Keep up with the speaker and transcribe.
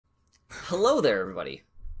Hello there, everybody.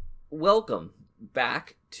 Welcome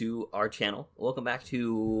back to our channel. Welcome back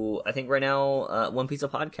to, I think right now, One Piece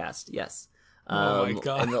of Podcast. Yes. Oh my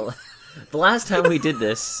god. And the last time we did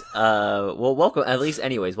this, well, welcome, at least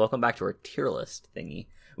anyways, welcome back to our tier list thingy.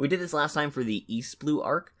 We did this last time for the East Blue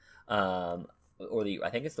arc, or I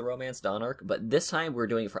think it's the Romance Dawn arc, but this time we're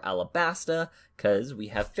doing it for Alabasta, because we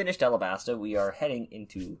have finished Alabasta. We are heading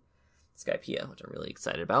into Skypiea, which I'm really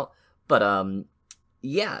excited about. But,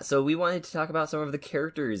 yeah, so we wanted to talk about some of the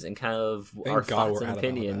characters and kind of our thoughts and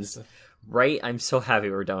opinions. Right? I'm so happy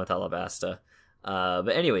we're done with Alabasta. But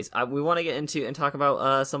anyways, we want to get into and talk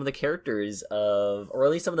about some of the characters of, or at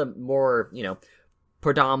least some of the more,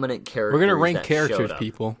 predominant characters. We're going to rank characters,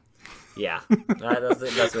 people. Yeah, that's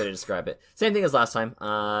the best way to describe it. Same thing as last time.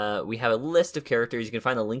 We have a list of characters. You can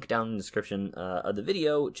find the link down in the description of the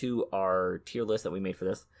video to our tier list that we made for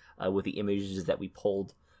this, with the images that we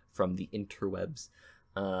pulled from the interwebs.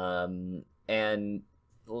 And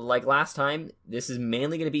like last time, this is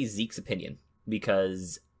mainly going to be Zeke's opinion,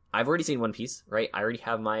 because I've already seen One Piece, right? I already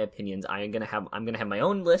have my opinions. I'm gonna have my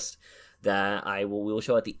own list that we will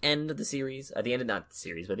show at the end of the series, at the end of not the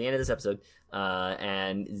series, but at the end of this episode.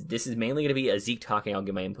 And this is mainly gonna be a Zeke talking. I'll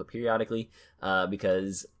give my input periodically,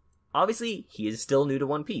 because obviously he is still new to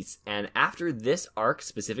One Piece, and after this arc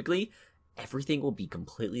specifically, everything will be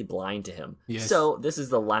completely blind to him. Yes. So this is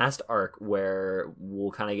the last arc where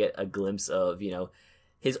we'll kind of get a glimpse of,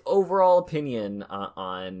 his overall opinion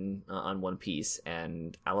on One Piece,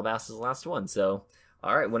 and Alabasta's the last one. So,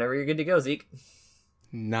 all right, whenever you're good to go, Zeke.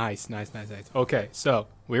 Nice. Okay, so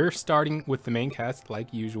we're starting with the main cast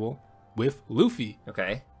like usual with Luffy.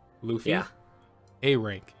 Okay. Luffy. Yeah. A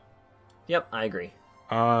rank. Yep, I agree.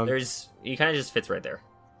 He kind of just fits right there.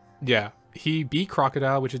 Yeah, he beat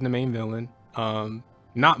Crocodile, which is the main villain.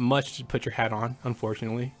 Not much to put your hat on,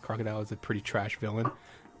 unfortunately. Crocodile is a pretty trash villain.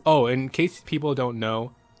 Oh, in case people don't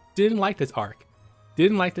know, didn't like this arc.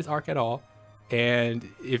 Didn't like this arc at all. And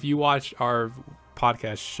if you watch our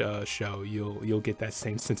podcast show, you'll get that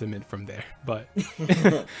same sentiment from there. But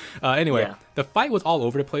anyway, yeah. The fight was all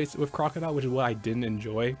over the place with Crocodile, which is what I didn't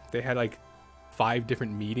enjoy. They had like 5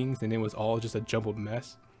 different meetings, and it was all just a jumbled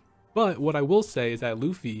mess. But what I will say is that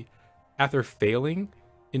Luffy, after failing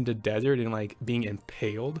in the desert and like being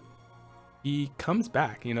impaled, he comes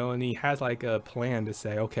back, and he has like a plan to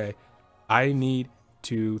say, okay, I need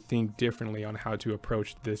to think differently on how to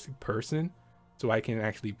approach this person so I can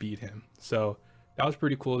actually beat him. So that was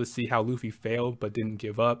pretty cool to see how Luffy failed but didn't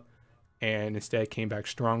give up, and instead came back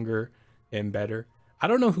stronger and better. I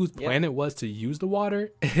don't know whose plan it was to use the water.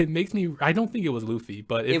 It makes me, I don't think it was Luffy,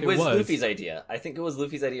 but if it was Luffy's idea. I think it was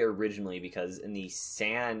Luffy's idea originally, because in the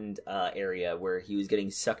sand area where he was getting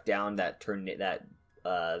sucked down that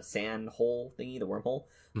sand hole thingy, the wormhole,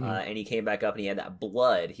 and he came back up and he had that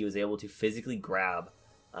blood, he was able to physically grab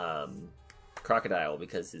Crocodile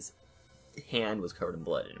because his hand was covered in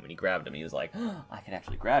blood, and when he grabbed him, he was like, oh, I can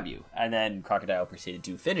actually grab you. And then Crocodile proceeded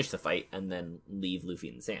to finish the fight and then leave Luffy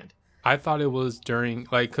in the sand. I thought it was during,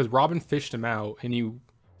 like, because Robin fished him out, and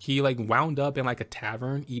he like wound up in like a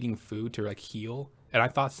tavern eating food to like heal, and I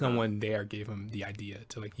thought someone there gave him the idea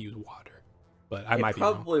to like use water, but I might be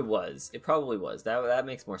wrong. It probably was. That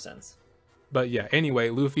makes more sense. But yeah, anyway,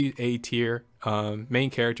 Luffy A tier, main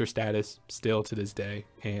character status still to this day,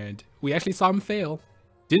 and we actually saw him fail.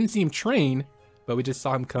 Didn't see him train, but we just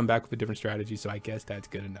saw him come back with a different strategy, so I guess that's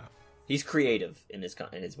good enough. He's creative in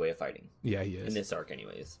his way of fighting. Yeah, he is. In this arc,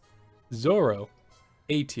 anyways. Zorro,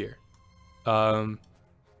 A tier. Not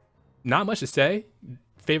much to say.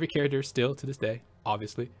 Favorite character still to this day,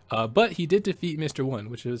 obviously. But he did defeat Mr. One,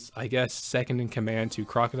 which is, I guess, second in command to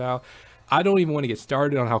Crocodile. I don't even want to get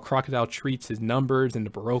started on how Crocodile treats his numbers and the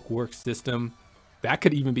Baroque work system. That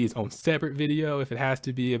could even be his own separate video if it has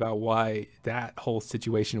to be, about why that whole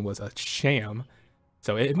situation was a sham.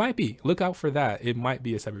 So it might be. Look out for that. It might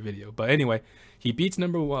be a separate video. But anyway, he beats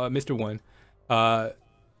Mr. One.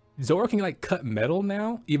 Zorro can like cut metal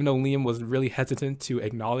now, even though Liam was really hesitant to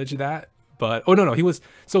acknowledge that. But he was,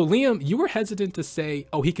 so Liam, you were hesitant to say,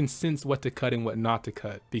 oh, he can sense what to cut and what not to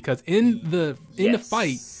cut, because in the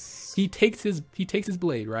fight, he takes his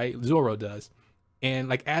blade, right? Zorro does, and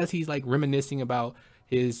like as he's like reminiscing about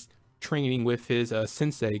his training with his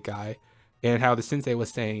sensei guy, and how the sensei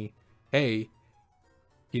was saying, hey,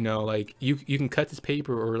 like you can cut this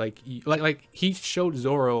paper, or like he showed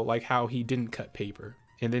Zorro like how he didn't cut paper,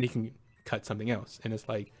 and then he can cut something else. And it's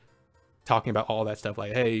like talking about all that stuff,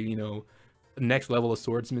 like, hey, next level of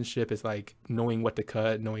swordsmanship is like knowing what to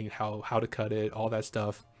cut, knowing how to cut it, all that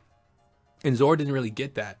stuff. And Zorro didn't really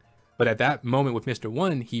get that. But at that moment with Mr.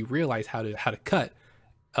 One, he realized how to cut.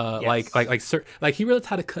 Yes. Like he realized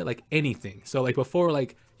how to cut like anything. So like before,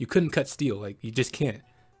 like you couldn't cut steel, like you just can't.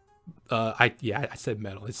 I said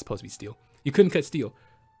metal. It's supposed to be steel. You couldn't cut steel.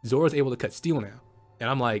 Zoro's able to cut steel now, and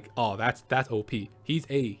I'm like, oh, that's OP. He's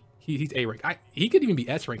A rank. He could even be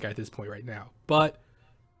S rank at this point right now. But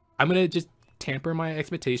I'm gonna just tamper my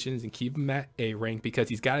expectations and keep him at A rank because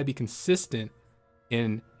he's got to be consistent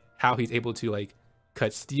in how he's able to like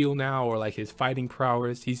cut steel now, or like his fighting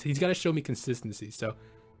prowess. He's got to show me consistency. So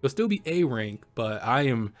he'll still be A rank, but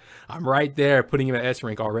I'm right there putting him at S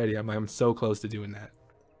rank already. I'm so close to doing that.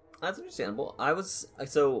 That's understandable. What I was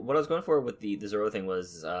going for with the Zorro thing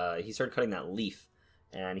was he started cutting that leaf,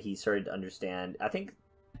 and he started to understand. I think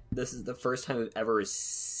this is the first time we've ever.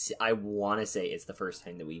 I want to say it's the first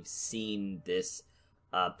time that we've seen this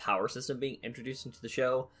power system being introduced into the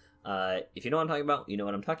show. If you know what I'm talking about, you know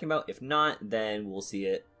what I'm talking about. If not, then we'll see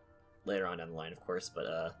it later on down the line, of course.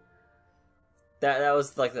 But that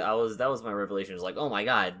was my revelation. It was like, oh my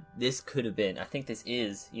god, this could have been. I think this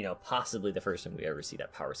is, possibly the first time we ever see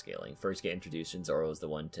that power scaling first get introduced, and Zorro is the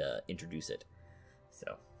one to introduce it.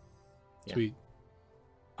 So, yeah. Sweet.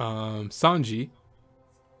 Sanji,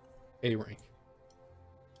 A rank.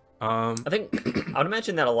 I think I would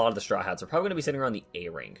imagine that a lot of the Straw Hats are probably going to be sitting around the A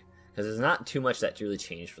rank because there's not too much that really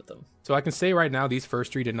changed with them. So I can say right now, these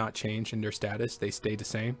first three did not change in their status. They stayed the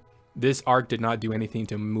same. This arc did not do anything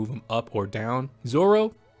to move him up or down.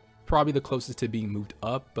 Zorro, probably the closest to being moved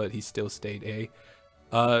up, but he still stayed A.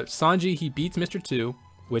 Sanji, he beats Mr. 2,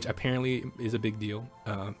 which apparently is a big deal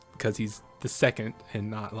because he's the second and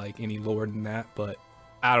not like any lower than that. But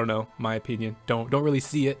I don't know, my opinion. Don't really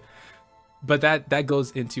see it. But that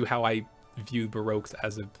goes into how I view Baroques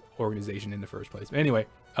as an organization in the first place. But anyway,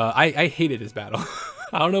 I hated this battle.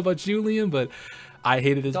 I don't know about you, Liam, but I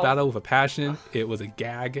hated this battle with a passion. It was a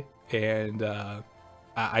gag, and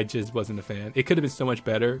I just wasn't a fan. It could have been so much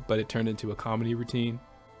better, but it turned into a comedy routine,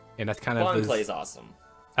 and that's kind of Bon plays awesome.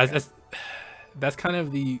 That's kind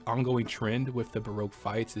of the ongoing trend with the Baroque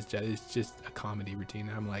fights. Is that it's just a comedy routine.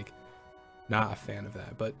 And I'm like, not a fan of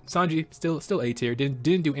that. But Sanji still A tier.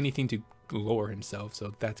 Didn't do anything to lower himself,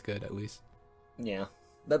 so that's good at least. Yeah.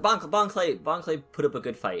 But Bon Clay put up a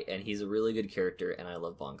good fight, and he's a really good character, and I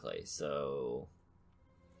love Bon Clay, so...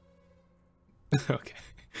 Okay.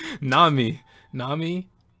 Nami,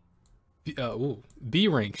 B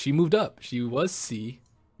rank. She moved up. She was C.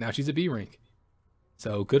 Now she's a B rank.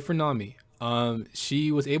 So good for Nami.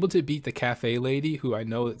 She was able to beat the cafe lady, who I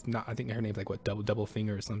know it's not. I think her name's like what double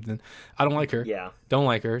finger or something. I don't like her. Yeah. Don't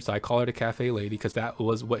like her. So I call her the cafe lady because that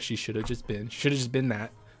was what she should have just been. She should have just been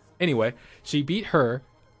that. Anyway, she beat her.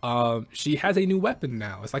 She has a new weapon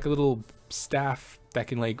now. It's like a little staff that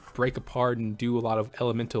can like break apart and do a lot of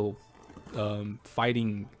elemental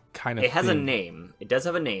fighting kind of. It has a name. It does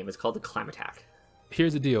have a name. It's called the Clam Attack.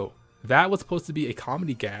 Here's the deal. That was supposed to be a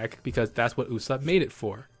comedy gag because that's what Usopp made it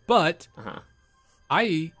for. But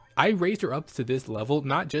I raised her up to this level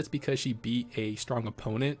not just because she beat a strong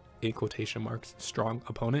opponent, in quotation marks, strong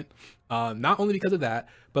opponent. Not only because of that,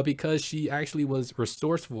 but because she actually was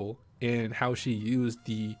resourceful in how she used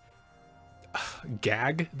the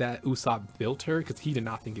gag that Usopp built her, because he did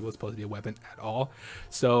not think it was supposed to be a weapon at all.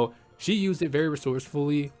 So she used it very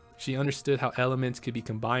resourcefully. She understood how elements could be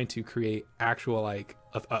combined to create actual like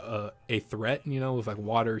a threat, with like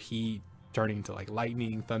water, heat, turning to like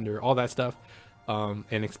lightning, thunder, all that stuff, and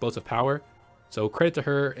explosive power. So credit to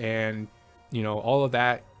her, and all of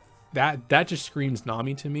that just screams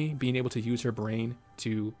Nami to me, being able to use her brain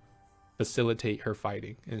to facilitate her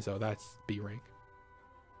fighting. And so that's B rank.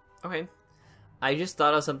 Okay. I just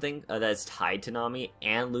thought of something that's tied to Nami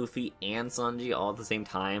and Luffy and Sanji all at the same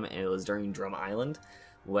time, and it was during Drum Island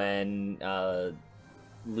when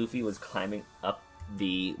Luffy was climbing up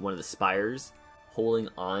one of the spires, holding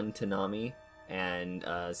on to Nami and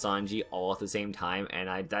Sanji all at the same time,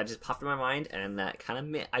 and that just popped in my mind, and that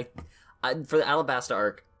kind of for the Alabasta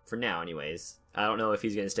arc, for now anyways, I don't know if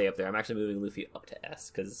he's going to stay up there. I'm actually moving Luffy up to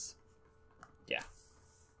S, because, yeah,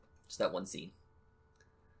 just that one scene.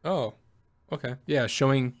 Oh, okay. Yeah,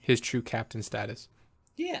 showing his true captain status.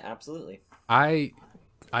 Yeah, absolutely. I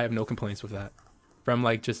have no complaints with that. From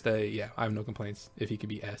like just I have no complaints if he could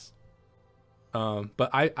be S. But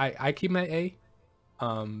I keep him at A.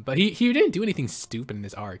 But he didn't do anything stupid in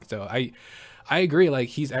this arc, so I agree. Like,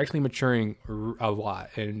 he's actually maturing a lot,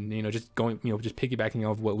 and just piggybacking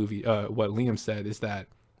off what Liam said is that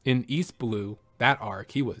in East Blue, that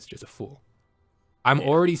arc, he was just a fool. I'm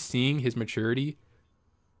already seeing his maturity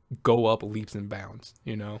go up leaps and bounds.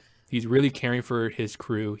 He's really caring for his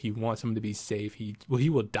crew. He wants them to be safe. He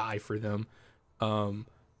will die for them.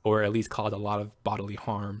 or at least cause a lot of bodily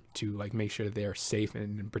harm to like make sure they're safe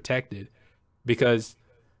and protected. Because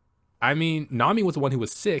I mean, Nami was the one who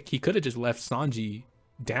was sick. He could have just left Sanji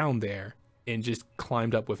down there and just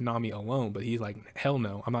climbed up with Nami alone, but he's like, hell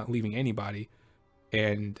no, I'm not leaving anybody,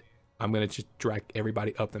 and I'm gonna just drag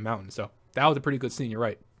everybody up the mountain. So that was a pretty good scene. You're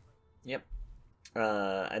right. Yep.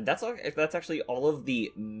 And that's actually all of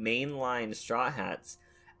the mainline Straw Hats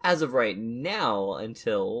as of right now,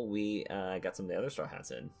 until we got some of the other Straw Hats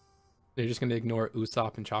in. They're just gonna ignore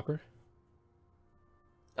Usopp and Chopper.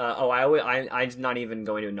 I'm not even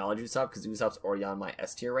going to acknowledge Usopp because Usopp's already on my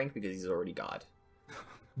S tier rank because he's already God.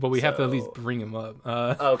 But we have to at least bring him up.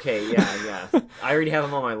 Okay, yeah. I already have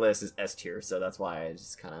him on my list as S tier, so that's why I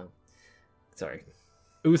just kind of... Sorry.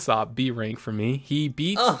 Usopp, B rank for me. He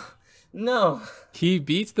beats... Oh, no! He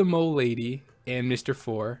beats the Mole Lady and Mr.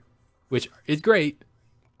 4, which is great.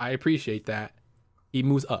 I appreciate that. He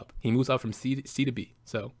moves up. He moves up from C to B.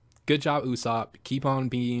 So, good job, Usopp. Keep on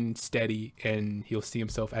being steady, and he'll see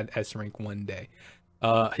himself at S rank one day.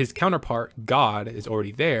 His counterpart, God, is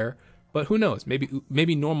already there. But who knows?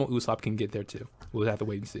 Maybe normal Usopp can get there too. We'll have to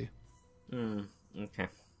wait and see. Okay.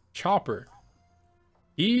 Chopper.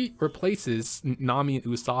 He replaces Nami and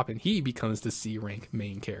Usopp, and he becomes the C rank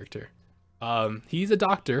main character. He's a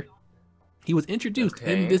doctor. He was introduced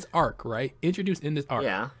in this arc, right? Introduced in this arc.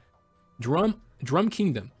 Yeah. Drum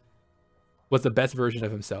Kingdom was the best version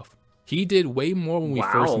of himself. He did way more when we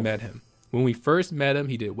first met him. When we first met him,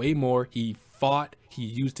 he did way more. He fought. He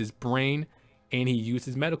used his brain. And he used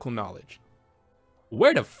his medical knowledge.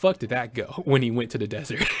 Where the fuck did that go when he went to the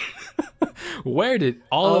desert? Where did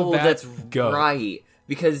all of that go? Right.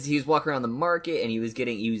 Because he was walking around the market and he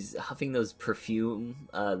was huffing those perfume,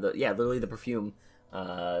 literally the perfume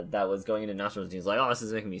that was going into nostrils. And he was like, oh, this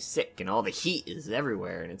is making me sick, and all the heat is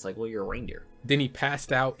everywhere. And it's like, well, you're a reindeer. Then he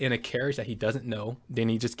passed out in a carriage that he doesn't know. Then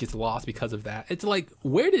he just gets lost because of that. It's like,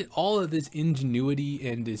 where did all of this ingenuity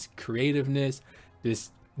and this creativeness,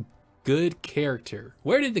 this good character,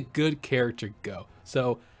 where did the good character go?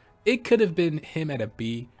 So it could have been him at a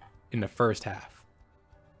B in the first half.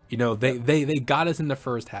 You know, they got us in the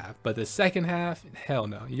first half, but the second half, hell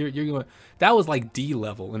no. You're going, that was like D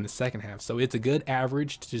level in the second half. So it's a good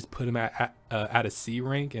average to just put him at a C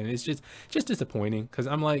rank, and it's just disappointing because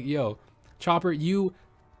I'm like, yo, Chopper, you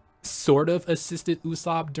sort of assisted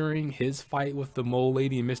Usopp during his fight with the Mole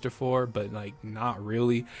Lady and Mr. 4, but like not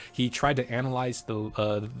really. He tried to analyze one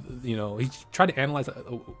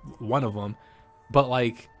of them, but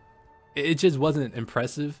like it just wasn't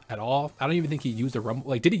impressive at all. I don't even think he used a rumble.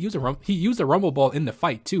 Like, did he use a rumble? He used a rumble ball in the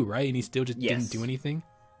fight too, right? And he still just didn't do anything.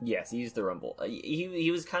 Yes, he used the rumble.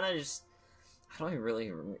 He was kind of just... I don't really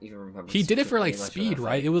even remember. He did it for like speed,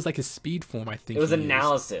 right? It was like his speed form, I think. It was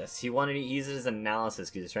analysis. He wanted to use it as analysis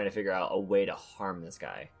because he was trying to figure out a way to harm this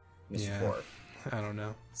guy, Mr. 4. I don't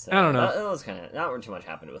know. So, I don't know. That was kind of not too much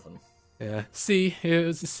happened with him. Yeah, C. It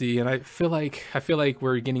was a C, and I feel like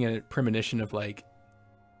we're getting a premonition of like,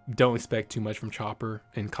 don't expect too much from Chopper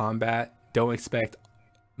in combat. Don't expect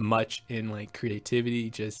much in like creativity.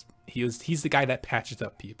 Just he's the guy that patches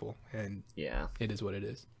up people, and yeah, it is what it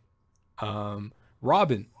is.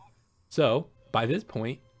 Robin. So by this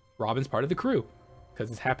point, Robin's part of the crew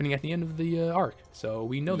because it's happening at the end of the arc. So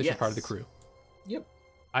we know that she's part of the crew. Yep.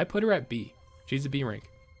 I put her at B. She's a B rank.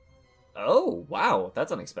 Oh, wow.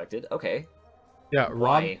 That's unexpected. Okay. Yeah.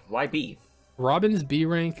 Why B? Robin's B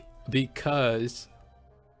rank because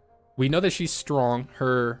we know that she's strong.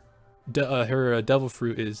 Her devil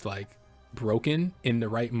fruit is like broken in the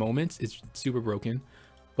right moments. It's super broken,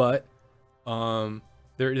 but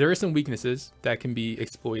there are some weaknesses that can be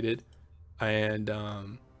exploited, and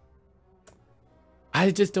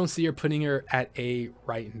I just don't see her putting her at A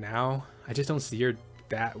right now. I just don't see her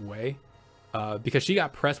that way, because she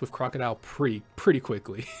got pressed with Crocodile pretty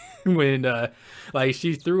quickly when like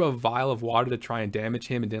she threw a vial of water to try and damage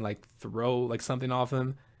him and then like throw like something off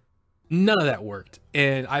him. None of that worked,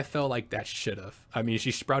 and I felt like that should have. I mean,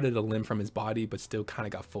 she sprouted a limb from his body, but still kind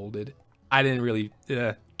of got folded. I didn't really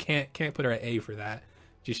can't put her at A for that.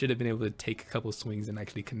 She should have been able to take a couple swings and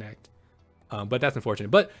actually connect. But that's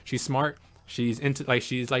unfortunate. But she's smart. She's into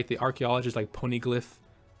she's like the archaeologist, like Poneglyph.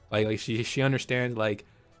 Like she understands like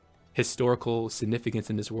historical significance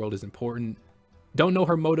in this world is important. Don't know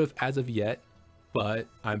her motive as of yet, but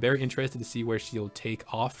I'm very interested to see where she'll take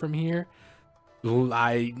off from here.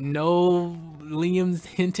 I know Liam's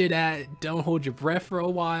hinted at don't hold your breath for a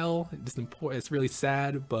while. It's important. It's really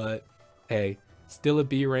sad, but hey, still a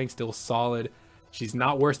B rank, still solid. She's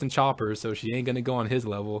not worse than Chopper, so she ain't gonna go on his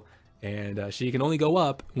level. and she can only go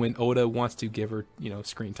up when Oda wants to give her, you know,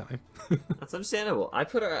 screen time. That's understandable. I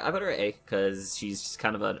put her at A because she's just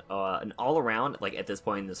kind of an all around. Like at this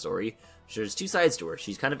point in the story, there's two sides to her.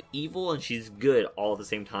 She's kind of evil and she's good all at the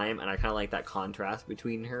same time, and I kind of like that contrast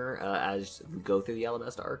between her as we go through the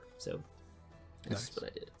Alabasta arc. So that's just what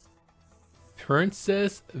I did.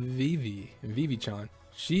 Princess Vivi, Vivi-chan.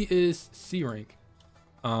 She is C rank.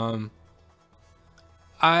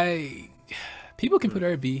 People can put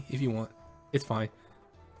her at B if you want. It's fine.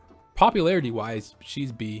 Popularity wise,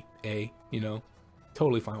 she's B, A, you know,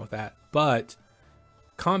 totally fine with that. But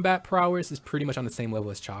combat prowess is pretty much on the same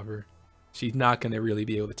level as Chopper. She's not gonna really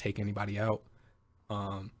be able to take anybody out.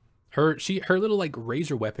 Her little like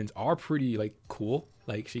razor weapons are pretty like cool.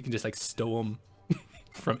 Like she can just like stow them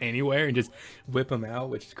from anywhere and just whip them out,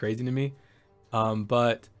 which is crazy to me.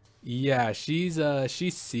 But yeah, she's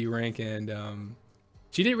C rank, and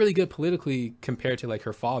she did really good politically compared to like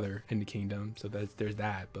her father in the kingdom. So there's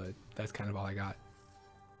that, but that's kind of all I got.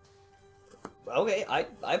 Okay,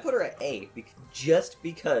 I put her at A just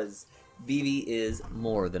because Vivi is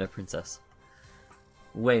more than a princess.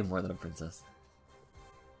 Way more than a princess.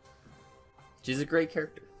 She's a great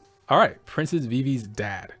character. All right, Princess Vivi's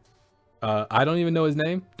dad. I don't even know his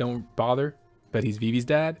name. Don't bother. But he's Vivi's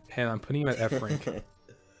dad, and I'm putting him at F rank.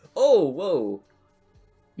 Oh, whoa.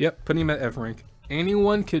 Yep, putting him at F rank.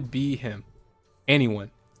 Anyone could be him.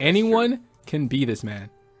 Anyone. Anyone can be this man.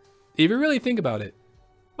 If you really think about it,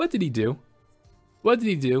 what did he do? What did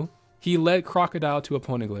he do? He led Crocodile to a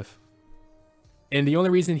poneglyph. And the only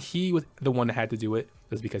reason he was the one that had to do it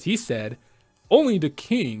was because he said, only the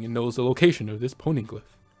king knows the location of this poneglyph.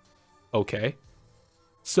 Okay.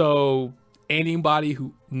 So anybody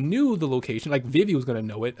who knew the location, like Vivi was going to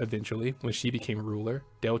know it eventually when she became ruler.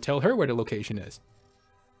 They'll tell her where the location is.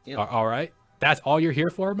 Yep. All right. That's all you're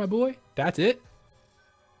here for, my boy? That's it?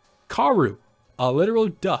 Karoo, a literal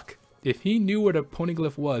duck, if he knew where the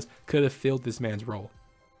poneglyph was, could have filled this man's role.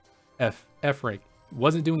 F rank.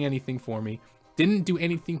 Wasn't doing anything for me. Didn't do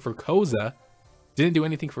anything for Koza. Didn't do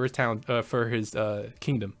anything for his town, for his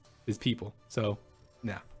kingdom, his people. So,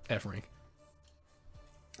 nah, F rank.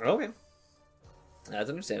 Okay. That's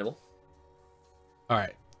understandable. All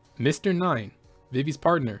right. Mr. 9, Vivi's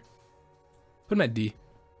partner. Put him at D.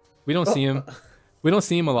 We don't see him. We don't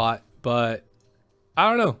see him a lot, but I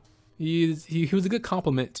don't know. He was a good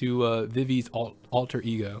compliment to Vivi's alter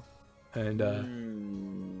ego, and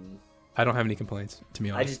I don't have any complaints, to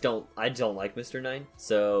be honest. I don't like Mr. 9,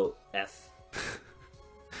 so F.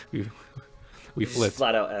 we flipped.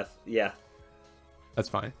 Flat out F. Yeah. That's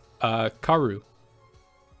fine. Karoo,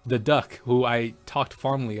 the duck who I talked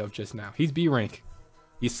fondly of just now. He's B rank.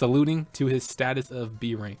 He's saluting to his status of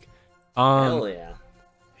B rank. Hell yeah.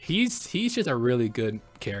 He's just a really good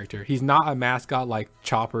character. He's not a mascot like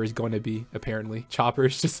Chopper is going to be, apparently. Chopper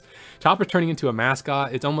turning into a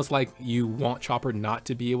mascot. It's almost like you want Chopper not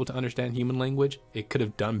to be able to understand human language. It could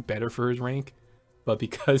have done better for his rank, but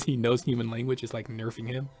because he knows human language, it's like nerfing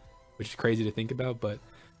him, which is crazy to think about. But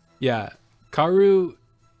yeah, Karoo,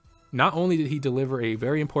 not only did he deliver a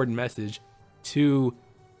very important message to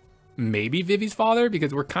maybe Vivi's father,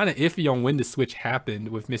 because we're kind of iffy on when the switch happened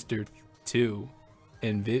with Mr. 2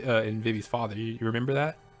 and Vivi's father. You remember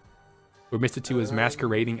that? Where Mr. 2 is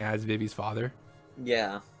masquerading as Vivi's father?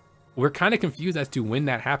 Yeah. We're kind of confused as to when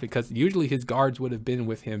that happened, because usually his guards would have been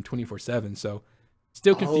with him 24/7, so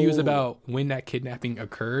still confused about when that kidnapping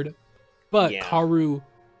occurred. But yeah, Karoo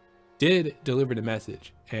did deliver the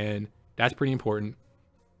message, and that's pretty important.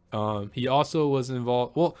 He also was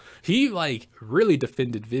involved, well, he like really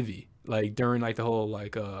defended Vivi, like during like the whole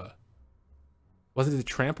like was it the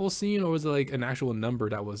trample scene, or was it like an actual number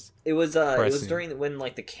that was it was during when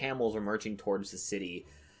like the camels were marching towards the city.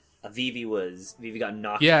 Vivi got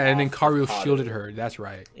knocked off, and then Karoo shielded her. That's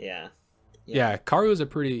right. Yeah, Karoo's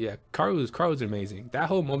Karoo's amazing. That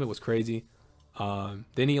whole moment was crazy. Then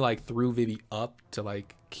he like threw Vivi up to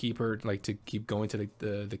like keep her, like to keep going to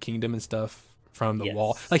the kingdom and stuff from the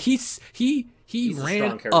wall. Like he's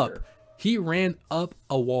ran up. He ran up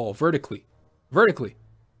a wall vertically.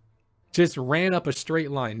 Just ran up a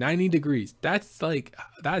straight line, 90 degrees. That's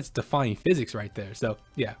defying physics right there. So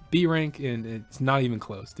yeah, B rank, and it's not even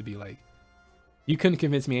close to be like, you couldn't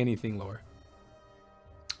convince me anything lower.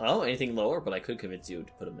 Oh, anything lower, but I could convince you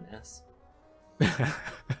to put him in S.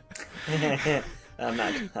 I'm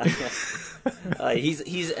not.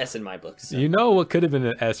 He's S in my books. So. You know what could have been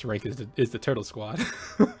an S rank is the Turtle Squad.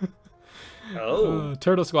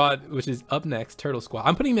 Turtle Squad, which is up next. Turtle Squad.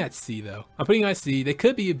 I'm putting him at C though. I'm putting him at C. They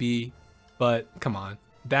could be a B, but come on,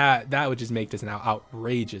 that would just make this an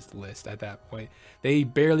outrageous list at that point. They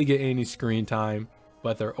barely get any screen time.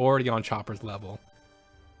 but they're already on Chopper's level.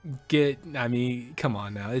 I mean, come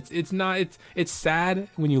on now. It's sad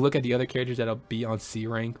when you look at the other characters that'll be on C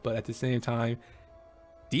rank, but at the same time,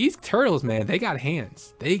 these turtles, man, they got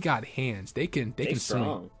hands. They got hands. They can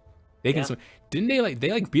swing. They can swing. Didn't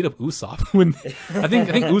they beat up Usopp when I think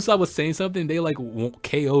Usopp was saying something, they like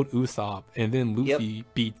KO'd Usopp, and then Luffy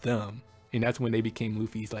beat them. And that's when they became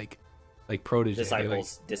Luffy's like protege.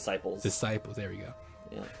 Disciples. There we go.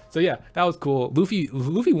 Yeah. So yeah, that was cool.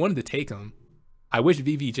 Luffy wanted to take him. I wish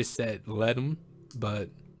Vivi just said let him, but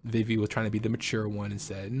Vivi was trying to be the mature one and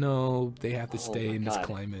said no, they have to stay in this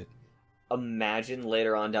climate. Imagine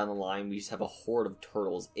later on down the line we just have a horde of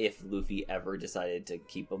turtles if Luffy ever decided to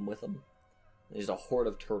keep them with him. There's a horde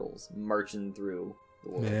of turtles marching through the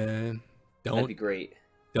world. Man, that'd be great.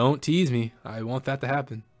 Don't tease me. I want that to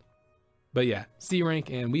happen. But yeah, C rank,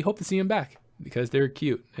 and we hope to see him back because they're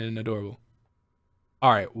cute and adorable.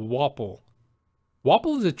 All right, Wapol.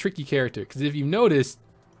 Wapol is a tricky character because if you've noticed,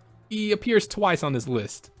 he appears twice on this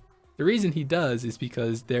list. The reason he does is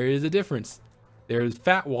because there is a difference. There's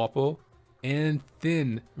fat Wapol and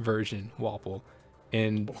thin version Wapol,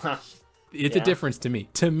 and it's a difference to me.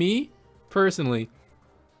 To me, personally,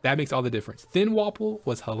 that makes all the difference. Thin Wapol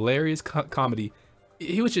was hilarious comedy.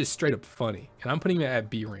 He was just straight up funny, and I'm putting him at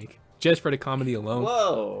B rank just for the comedy alone.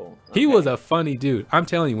 Whoa, okay. He was a funny dude. I'm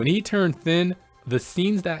telling you, when he turned thin, the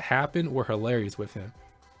scenes that happened were hilarious with him.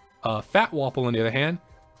 Fat Wapol, on the other hand,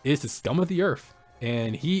 is the scum of the earth,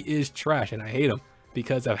 and he is trash, and I hate him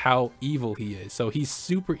because of how evil he is. So he's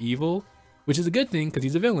super evil, which is a good thing because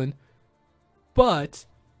he's a villain. But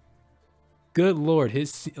good lord,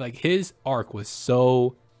 his arc was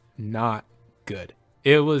so not good.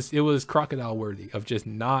 It was crocodile worthy of just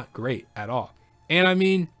not great at all. And I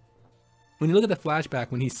mean, when you look at the flashback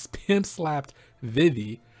when he pimp slapped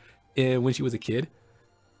Vivi when she was a kid,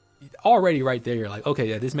 already right there you're like, okay,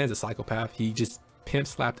 yeah, this man's a psychopath. He just pimp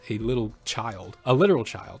slapped a little child, a literal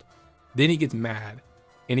child. Then he gets mad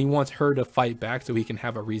and he wants her to fight back so he can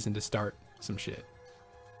have a reason to start some shit.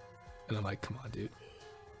 And I'm like, come on, dude,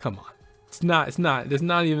 come on. It's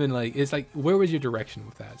not even like, it's like, where was your direction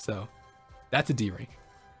with that? So that's a D rank.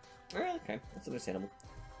 All right, okay, that's understandable.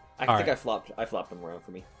 I flopped him around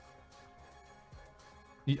for me.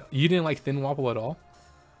 You didn't like Thin Wapol at all?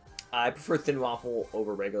 I prefer Thin Wapol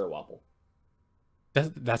over regular Wapol.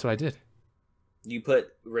 That's what I did. You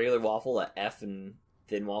put regular Wapol at F and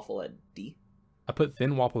Thin Wapol at D? I put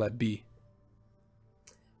Thin Wapol at B.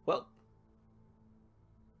 Well.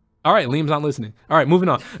 All right, Liam's not listening. All right, moving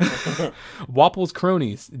on. Wapol's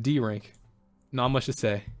cronies, D rank. Not much to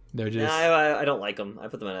say. They're just. Nah, I don't like them. I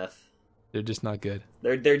put them at F. They're just not good.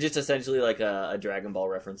 They're just essentially like a Dragon Ball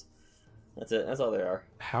reference. That's it. That's all they are.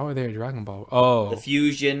 How are they a Dragon Ball? Oh, the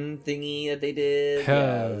fusion thingy that they did.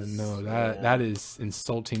 Hell no, that is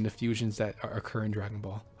insulting the fusions that occur in Dragon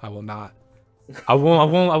Ball. I will not. I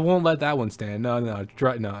won't let that one stand. No.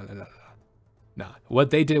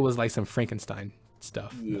 What they did was like some Frankenstein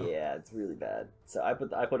stuff. Yeah, no. It's really bad. So I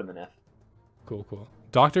put him in F. Cool.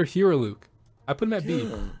 Dr. Hiriluk. I put him at B.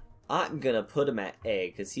 I'm gonna put him at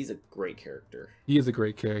A because he's a great character. He is a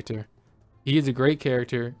great character. He is a great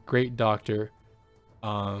character, great doctor.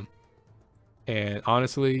 And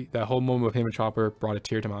honestly, that whole moment with him and Chopper brought a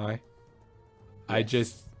tear to my eye.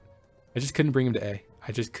 Yes. I just couldn't bring him to A.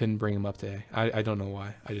 I just couldn't bring him up to A. I don't know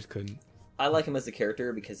why. I just couldn't. I like him as a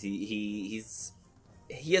character because he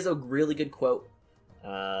has a really good quote.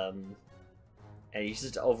 And he's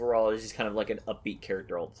just overall just kind of like an upbeat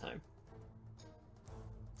character all the time.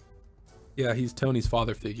 Yeah, he's Tony's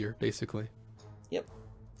father figure, basically. Yep.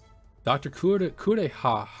 Dr.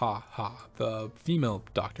 Kureha, the female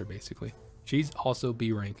doctor, basically. She's also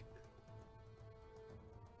B rank.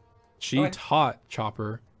 She taught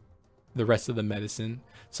Chopper the rest of the medicine.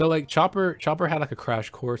 So like Chopper had like a crash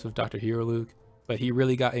course with Dr. Hiriluk, but he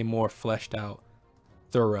really got a more fleshed out,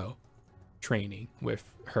 thorough training with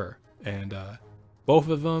her. And both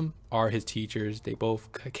of them are his teachers. They both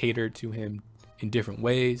catered to him in different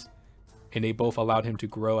ways, and they both allowed him to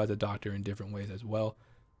grow as a doctor in different ways as well,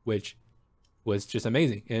 which was just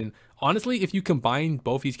amazing. And honestly, if you combine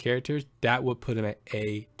both these characters, that would put them at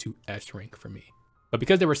A to S rank for me. But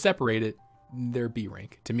because they were separated, they're B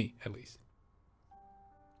rank, to me at least.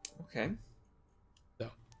 Okay. So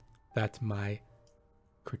that's my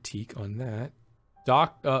critique on that.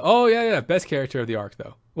 Oh yeah, best character of the arc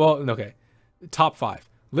though. Well, okay, top 5.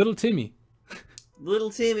 Little Timmy.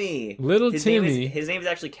 Little Timmy. His name is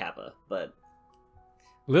actually Kappa, but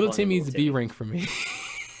Little Timmy's B rank for me.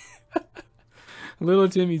 Little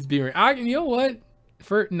Timmy's B rank. You know what?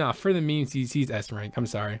 For the memes, he's S rank. I'm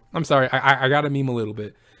sorry. I gotta meme a little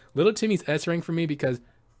bit. Little Timmy's S rank for me because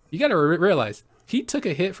you got to realize he took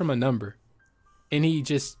a hit from a number, and he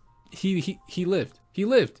just he lived. He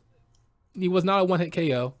lived. He was not a one-hit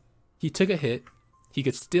KO. He took a hit. He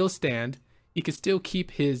could still stand. He could still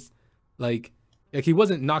keep his like he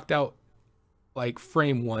wasn't knocked out like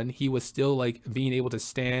frame one. He was still like being able to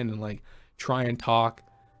stand and like try and talk.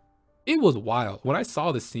 It was wild when I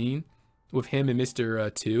saw the scene with him and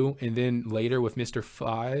Mr. 2, and then later with Mr.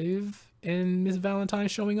 5 and Miss Valentine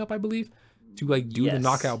showing up, I believe, to like do the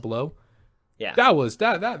knockout blow. Yeah, that was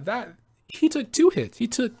that. He took 2 hits. He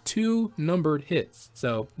took 2 numbered hits.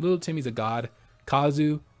 So Little Timmy's a god.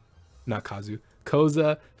 Koza.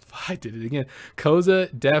 I did it again.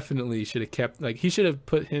 Koza definitely should have kept, like, he should have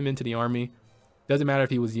put him into the army. Doesn't matter if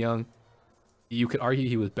he was young. You could argue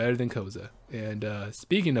he was better than Koza. And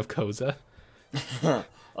speaking of Koza.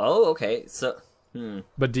 Oh, okay. So,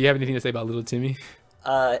 But do you have anything to say about Little Timmy?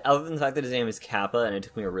 Other than the fact that his name is Kappa, and it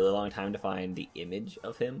took me a really long time to find the image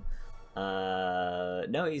of him.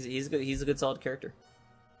 No, he's good. He's a good, solid character.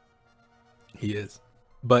 He is.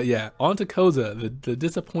 But yeah, on to Koza, the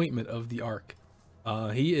disappointment of the arc.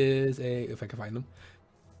 He is if I can find him.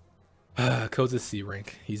 Koza's C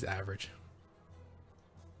rank. He's average.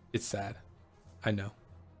 It's sad. I know.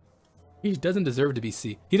 He doesn't deserve to be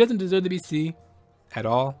C. He doesn't deserve to be C at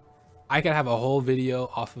all. I could have a whole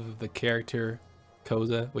video off of the character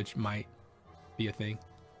Koza, which might be a thing.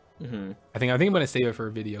 I think I'm gonna save it for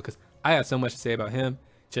a video because I have so much to say about him,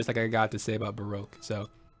 just like I got to say about Baroque. So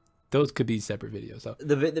those could be separate videos. So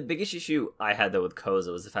the biggest issue I had though with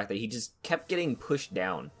Koza was the fact that he just kept getting pushed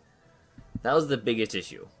down. That was the biggest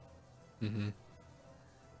issue.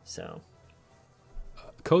 So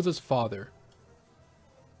Koza's father.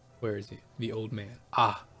 Where is he? The old man.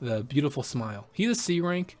 Ah, the beautiful smile. He's a C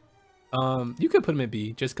rank. You could put him at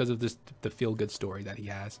B just because of the feel good story that he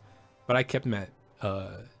has, but I kept him at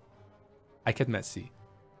C.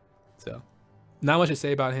 So not much to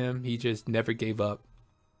say about him. He just never gave up,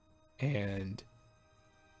 and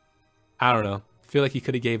I don't know. Feel like he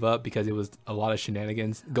could have gave up because it was a lot of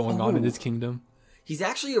shenanigans going on in this kingdom. He's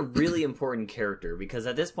actually a really important character because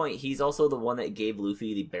at this point he's also the one that gave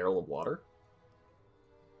Luffy the barrel of water.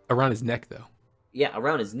 Around his neck, though. Yeah,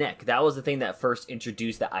 around his neck. That was the thing that first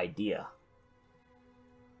introduced the idea.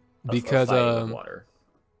 Because water.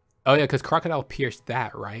 Oh yeah, because Crocodile pierced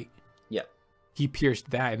that, right? Yep. He pierced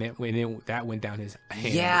that, and that went down his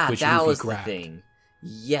hand. Yeah, which that Luffy was grabbed. the thing.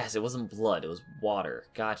 Yes, it wasn't blood; it was water.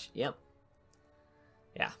 Gotcha. Yep.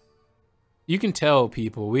 Yeah. You can tell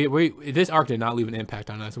people we this arc did not leave an impact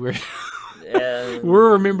on us. We're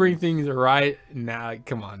remembering things right now.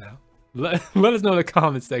 Come on now. Let us know in the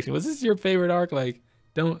comments section. Was this your favorite arc? Like,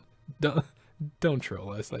 don't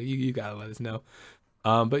troll us. Like, you gotta let us know.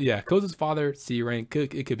 But yeah, Koza's father, C rank.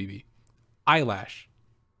 It could be B. Eyelash.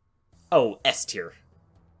 Oh, S tier.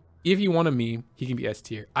 If you want a meme, he can be S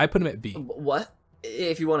tier. I put him at B. What?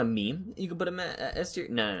 If you want a meme, you can put him at S tier.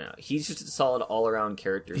 No. He's just a solid all-around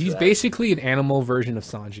character. He's basically an animal version of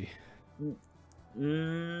Sanji.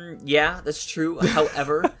 Yeah, that's true.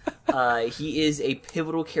 However, he is a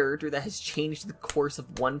pivotal character that has changed the course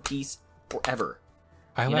of One Piece forever.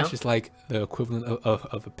 Eyelash is like the equivalent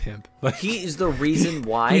of a pimp. Like, he is the reason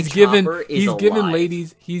why he's given alive.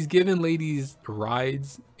 He's given ladies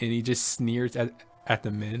rides, and he just sneers at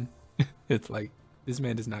the men. It's like, this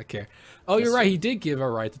man does not care. Oh, you're right. He did give a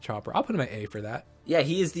ride to Chopper. I'll put him at A for that. Yeah,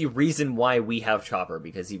 he is the reason why we have Chopper,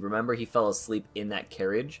 because he fell asleep in that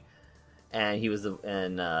carriage. And he was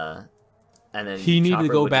and then he needed Chopper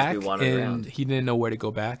to go would just back, be wandering and around. he didn't know where to go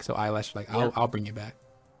back. So Eyelash was like, I'll bring you back.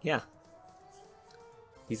 Yeah,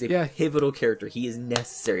 he's a pivotal character. He is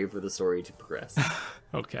necessary for the story to progress.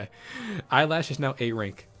 Okay, Eyelash is now A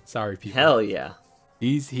rank. Sorry, people. Hell yeah.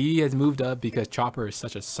 He has moved up because Chopper is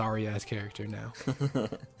such a sorry ass character now.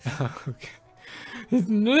 Okay. There's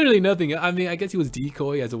literally nothing. I mean, I guess he was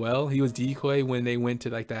decoy as well. He was decoy when they went to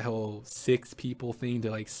like that whole 6 people thing to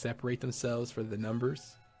like separate themselves for the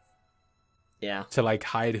numbers. Yeah. To like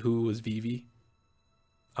hide who was Vivi.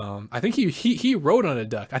 I think he rode on a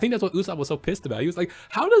duck. I think that's what Usopp was so pissed about. He was like,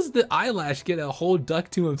 "How does the Eyelash get a whole duck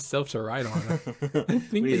to himself to ride on?" I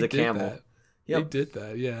think he's a camel. Yep. They did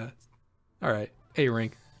that. Yeah. All right. A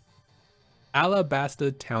rank.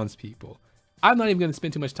 Alabasta Townspeople. I'm not even going to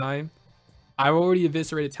spend too much time. I've already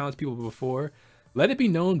eviscerated Townspeople before. Let it be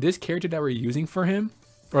known, this character that we're using for him,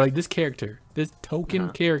 or like this token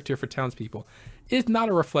character for Townspeople, is not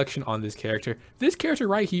a reflection on this character. This character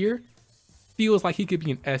right here feels like he could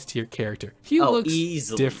be an S tier character. He looks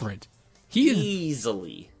different.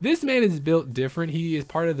 Easily. This man is built different. He is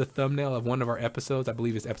part of the thumbnail of one of our episodes. I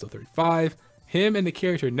believe it's episode 35. Him and the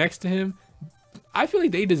character next to him I feel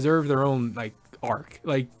like they deserve their own like arc.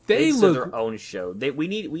 Like they deserve look their own show. We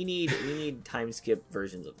need time skip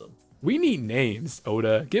versions of them. We need names,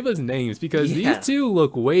 Oda. Give us names because Yeah. these two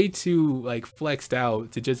look way too like flexed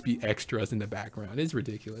out to just be extras in the background. It's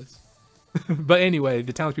ridiculous. But anyway,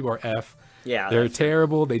 the townspeople are F. Yeah, They're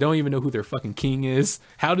terrible. They don't even know who their fucking king is.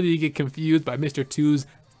 How did he get confused by Mr. Two's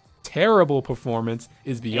terrible performance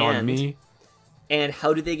is beyond me. And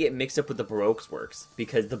how did they get mixed up with the Baroque's works?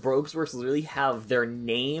 Because the Baroque's works literally have their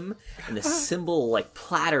name and the symbol like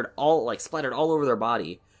splattered all over their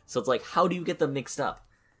body. So it's like, how do you get them mixed up?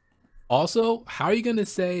 Also, how are you gonna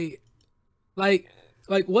say, like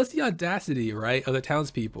what's the audacity, right, of the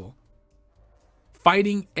townspeople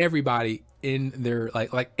fighting everybody in their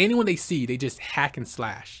like anyone they see, they just hack and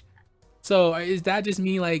slash. So is that just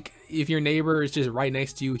me like if your neighbor is just right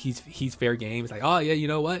next to you, he's fair game? It's like, oh yeah, you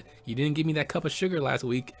know what? You didn't give me that cup of sugar last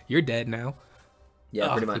week. You're dead now.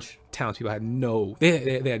 Yeah, pretty much. Townspeople had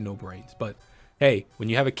they had no brains. But hey, when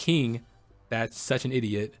you have a king that's such an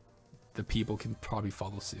idiot, the people can probably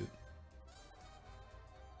follow suit.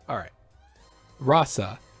 All right,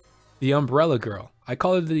 Rasa, the umbrella girl. I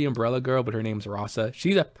call her the umbrella girl, but her name's Rasa.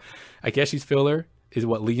 I guess she's filler, is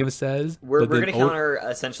what Liam says. We're gonna count her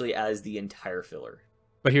essentially as the entire filler.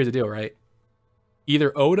 But here's the deal, right?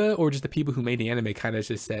 Either Oda or just the people who made the anime kind of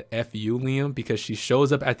just said F you, Liam, because she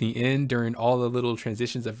shows up at the end during all the little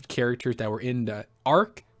transitions of characters that were in the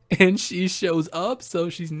arc, and she shows up, so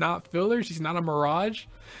she's not filler, she's not a mirage.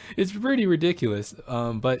 It's pretty ridiculous,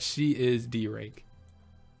 but she is D rank.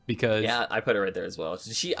 Because yeah, I put her right there as well.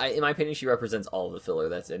 In my opinion, she represents all of the filler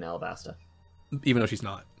that's in Alabasta. Even though she's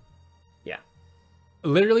not. Yeah.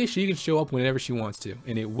 Literally, she can show up whenever she wants to,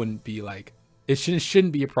 and it wouldn't be like... It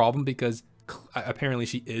shouldn't be a problem because apparently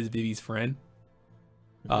she is Vivi's friend.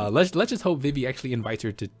 Let's just hope Vivi actually invites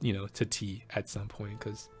her to tea at some point,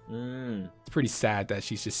 because it's pretty sad that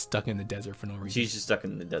she's just stuck in the desert for no reason. She's just stuck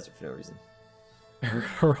in the desert for no reason.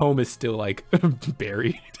 Her home is still like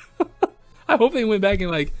buried. I hope they went back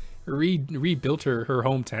and like rebuilt her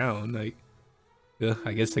hometown. Like,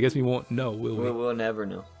 I guess we won't know, will we? We'll never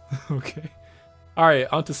know. Okay. All right,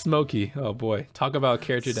 on to Smokie. Oh boy, talk about a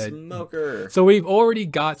character that... Smoker. So we've already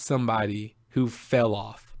got somebody who fell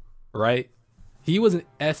off, right? He was an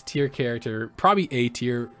S tier character, probably A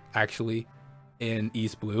tier actually, in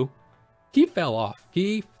East Blue. He fell off.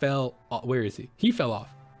 Where is he? He fell off.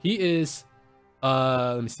 He is...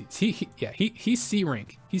 let me see. He's C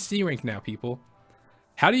rank. He's C rank now, people.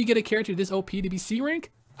 How do you get a character this OP to be C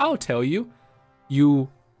rank? I'll tell you. You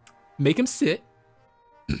make him sit.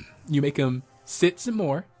 You make him sit some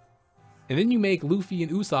more, and then you make Luffy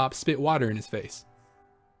and Usopp spit water in his face.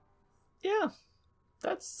 Yeah,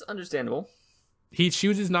 that's understandable. He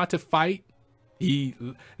chooses not to fight.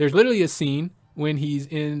 There's literally a scene when he's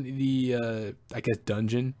in the I guess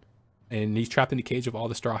dungeon, and he's trapped in the cage of all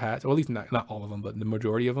the Straw Hats, or at least not all of them, but the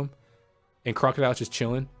majority of them. And Crocodile's just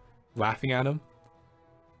chilling, laughing at him.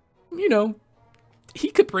 You know,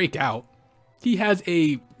 he could break out. He has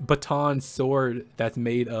a baton sword that's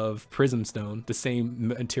made of prism stone, the same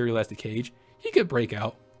material as the cage. He could break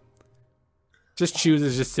out. Just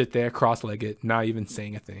chooses to just sit there, cross-legged, not even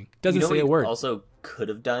saying a thing. Doesn't say a word. Also could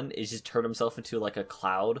have done is just turn himself into like a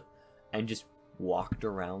cloud and just walked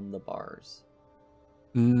around the bars.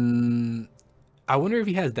 I wonder if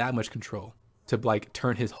he has that much control to like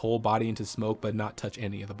turn his whole body into smoke but not touch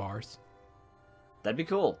any of the bars. That'd be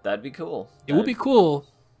cool. It would be cool,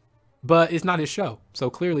 but it's not his show. So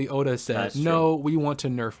clearly Oda said, no, we want to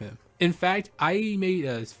nerf him. In fact, I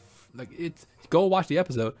made go watch the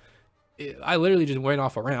episode. I literally just went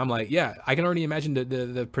off a rant. I'm like, yeah, I can already imagine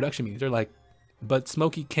the production meetings. They're like, but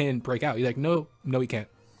Smokie can break out. He's like, no, he can't.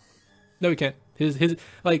 No, he can't. His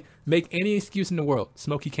like, make any excuse in the world,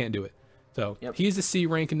 Smokie can't do it. So he's a C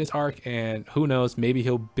rank in this arc, and who knows, maybe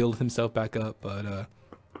he'll build himself back up. But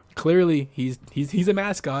clearly he's a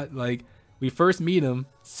mascot. Like, we first meet him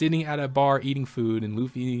sitting at a bar eating food, and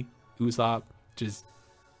Luffy, Usopp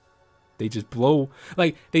they just blow,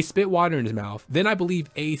 like, they spit water in his mouth. Then I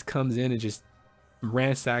believe Ace comes in and just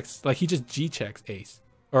ransacks, like, he just G-checks Ace.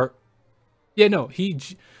 Or, yeah, no,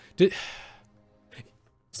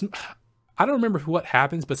 I don't remember what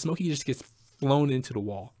happens, but Smokie just gets flown into the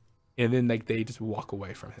wall. And then, like, they just walk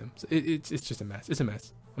away from him. So it's just a mess. It's a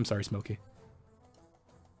mess. I'm sorry, Smokie.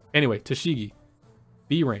 Anyway, Tashigi.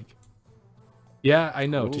 B rank. Yeah, I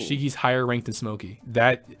know. Ooh. Tashigi's higher ranked than Smokie.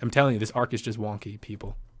 I'm telling you, this arc is just wonky,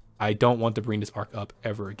 people. I don't want to bring this arc up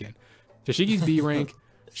ever again. Tashigi's B rank.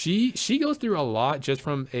 She goes through a lot just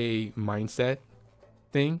from a mindset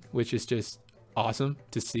thing, which is just awesome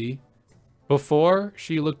to see. Before,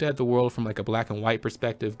 she looked at the world from like a black and white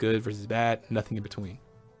perspective, good versus bad, nothing in between.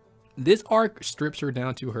 This arc strips her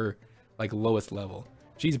down to her like lowest level.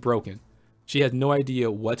 She's broken. She has no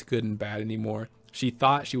idea what's good and bad anymore. She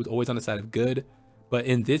thought she was always on the side of good, but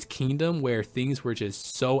in this kingdom where things were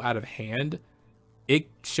just so out of hand, it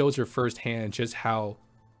shows her firsthand just how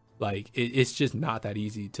like it's just not that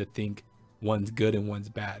easy to think one's good and one's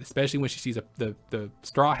bad, especially when she sees the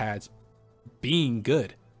Straw Hats being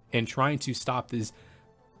good and trying to stop this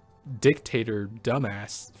dictator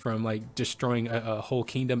dumbass from like destroying a whole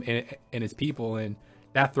kingdom and its people, and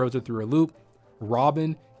that throws her through a loop.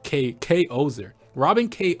 Robin KOs her. Robin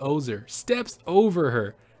KOs her, steps over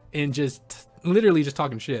her, and just literally just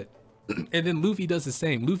talking shit. And then Luffy does the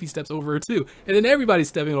same. Luffy steps over her too, and then everybody's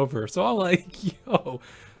stepping over her. So I'm like, yo,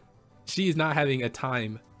 she's not having a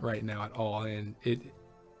time right now at all. And it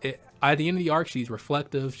at the end of the arc, she's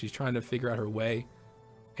reflective. She's trying to figure out her way,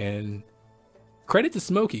 and credit to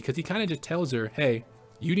Smokie, because he kind of just tells her, hey,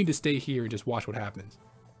 you need to stay here and just watch what happens.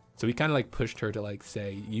 So he kind of like pushed her to like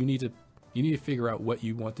say, you need to figure out what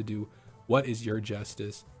you want to do. What is your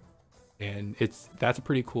justice? And that's a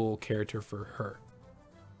pretty cool character for her.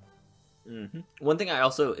 Mm-hmm. One thing I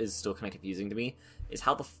also is still kind of confusing to me is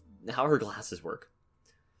how her glasses work.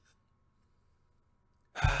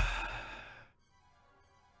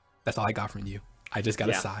 That's all I got from you. I just got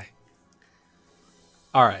a sigh.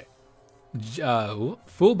 All right.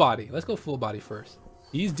 Fullbody. Let's go Fullbody first.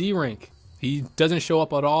 He's D rank. He doesn't show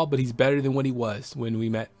up at all, but he's better than what he was when we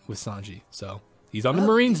met with Sanji. So he's on the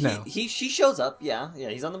Marines now. She shows up. Yeah.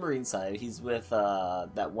 He's on the Marine side. He's with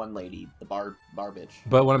that one lady, the bar bitch.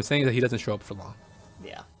 But what I'm saying is that he doesn't show up for long.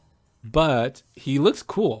 Yeah. But he looks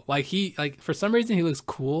cool. Like for some reason he looks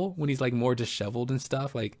cool when he's like more disheveled and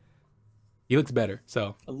stuff. Like he looks better.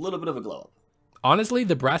 So a little bit of a glow up. Honestly,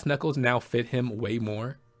 the brass knuckles now fit him way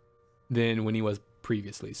more than when he was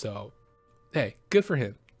previously. So, hey, good for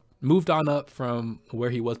him. Moved on up from where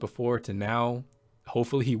he was before to now.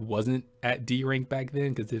 Hopefully he wasn't at D rank back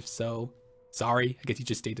then, because if so, sorry, I guess you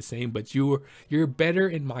just stayed the same, but you're better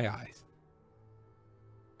in my eyes.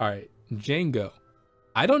 All right, Jango.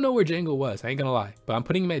 I don't know where Jango was, I ain't gonna lie, but I'm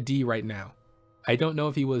putting him at D right now. I don't know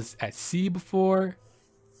if he was at C before,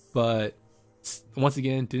 but once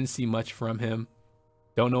again, didn't see much from him.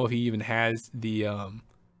 Don't know if he even has the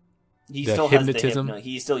hypnotism.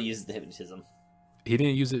 He still uses the hypnotism. He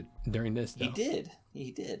didn't use it during this, though.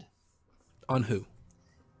 He did. On who?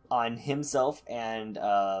 On himself and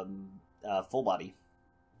Fullbody.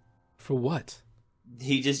 For what?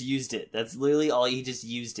 He just used it. That's literally all. He just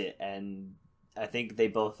used it, and I think they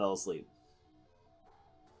both fell asleep.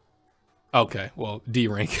 Okay, well, D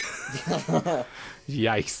rank.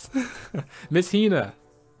 Yikes. Miss Hina,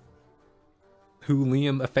 who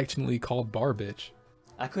Liam affectionately called Bar Bitch.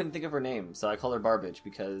 I couldn't think of her name, so I call her Bar Bitch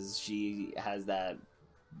because she has that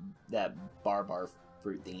bar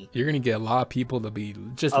fruit thingy. You're gonna get a lot of people to be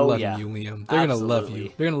just loving you, Liam. They're gonna love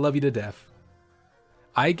you. They're gonna love you to death.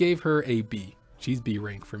 I gave her a B. She's B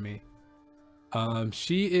rank for me.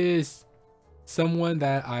 She is someone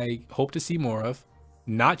that I hope to see more of,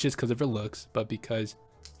 not just because of her looks, but because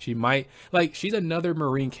she might, like, she's another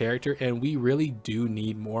Marine character, and we really do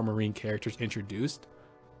need more Marine characters introduced,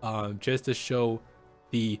 just to show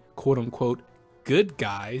the quote-unquote good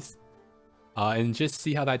guys, and just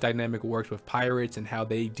see how that dynamic works with pirates and how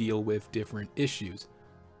they deal with different issues.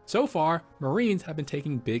 So far, Marines have been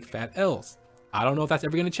taking big fat L's. I don't know if that's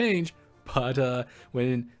ever going to change, but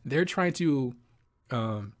when they're trying to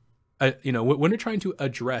when they're trying to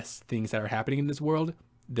address things that are happening in this world,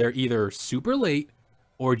 they're either super late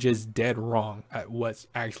or just dead wrong at what's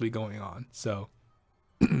actually going on. So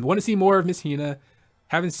want to see more of Miss Hina.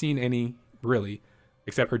 Haven't seen any really,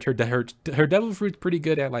 except her devil fruit's pretty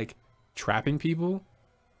good at like trapping people.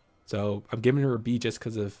 So I'm giving her a B just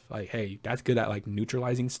because of like, hey, that's good at like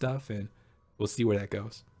neutralizing stuff, and we'll see where that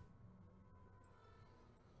goes.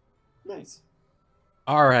 Nice.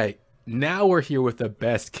 All right. Now we're here with the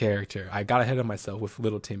best character. I got ahead of myself with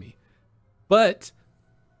little Timmy, but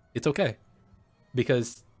it's okay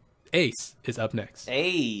because Ace is up next.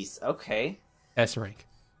 Ace, okay. S rank.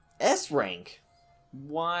 S rank.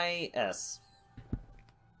 Why S?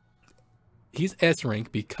 He's S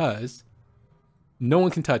rank because no one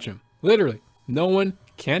can touch him. Literally, no one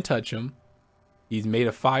can touch him. He's made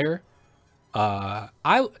of fire.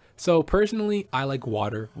 So personally, I like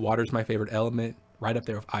water. Water's my favorite element, right up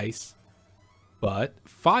there with ice. But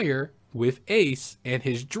fire with Ace and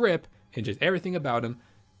his drip and just everything about him,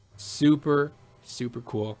 super, super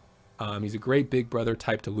cool. He's a great big brother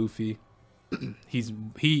type to Luffy.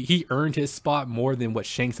 he earned his spot more than what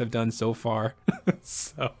Shanks have done so far.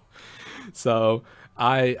 so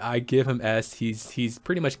I give him S. He's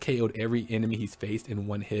pretty much KO'd every enemy he's faced in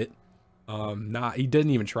one hit. He doesn't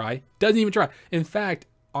even try. In fact,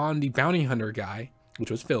 on the bounty hunter guy,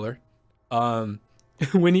 which was filler,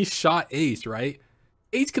 when he shot Ace, right?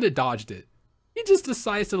 Ace could have dodged it. He just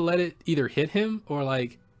decides to let it either hit him or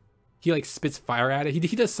like he like spits fire at it.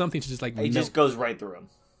 He does something to just like he just goes right through him.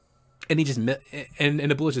 And he just and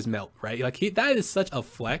the bullets just melt, right? Like that is such a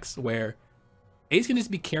flex where Ace can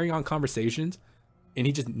just be carrying on conversations and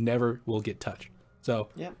he just never will get touched. So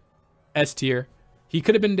yeah, S tier. He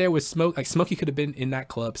could have been there with Smoke. Like Smokie could have been in that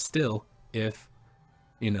club still if,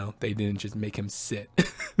 you know, they didn't just make him sit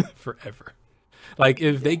forever. Like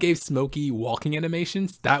if they gave Smokie walking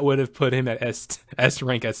animations, that would have put him at S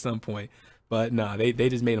rank at some point. But nah, they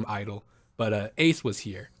just made him idle. But Ace was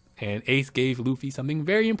here. And Ace gave Luffy something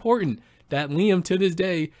very important that Liam to this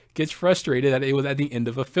day gets frustrated that it was at the end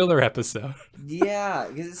of a filler episode. Yeah,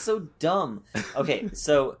 because it's so dumb. Okay,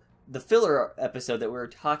 so the filler episode that we're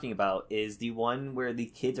talking about is the one where the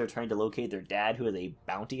kids are trying to locate their dad, who is a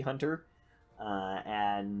bounty hunter.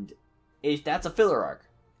 And that's a filler arc,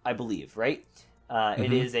 I believe, right?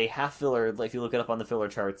 It is a half filler. Like if you look it up on the filler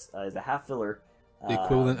charts, is a half filler. The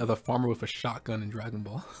equivalent of a farmer with a shotgun in Dragon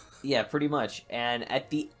Ball. Yeah, pretty much. And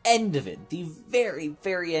at the end of it, the very,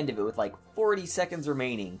 very end of it, with like 40 seconds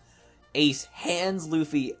remaining, Ace hands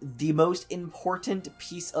Luffy the most important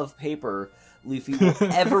piece of paper Luffy will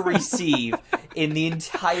ever receive in the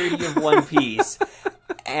entirety of One Piece.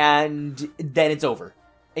 And then it's over.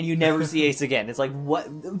 And you never see Ace again. It's like, what?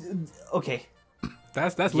 Okay.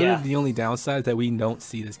 That's literally the only downside, that we don't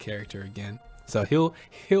see this character again. So he'll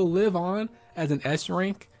live on as an S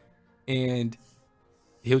rank, and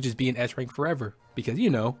he'll just be an S rank forever because, you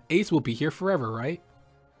know, Ace will be here forever, right?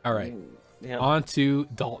 All right. Yeah. On to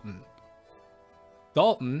Dalton.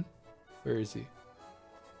 Dalton, where is he?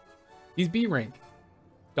 He's B rank.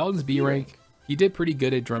 Dalton's B rank. He did pretty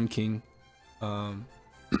good at Drum King.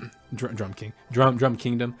 Drum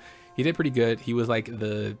Kingdom. He did pretty good. He was like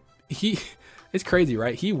it's crazy,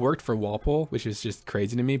 right? He worked for Wapol, which is just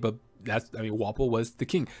crazy to me, but Wapol was the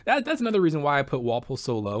king. That's another reason why I put Wapol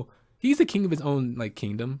so low. He's the king of his own like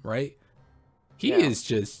kingdom, right? He is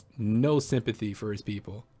just no sympathy for his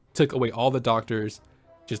people. Took away all the doctors,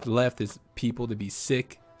 just left his people to be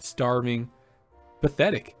sick, starving,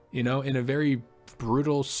 pathetic, you know, in a very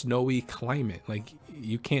brutal, snowy climate. Like,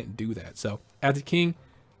 you can't do that. So as a king,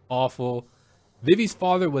 awful. Vivi's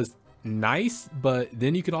father was nice, but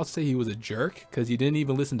then you could also say he was a jerk because he didn't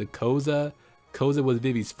even listen to Koza. Koza was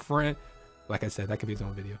Vivi's friend. Like I said, that could be his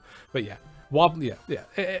own video. But yeah, Oh,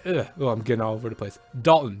 I'm getting all over the place.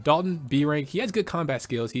 Dalton B rank. He has good combat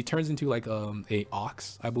skills. He turns into like a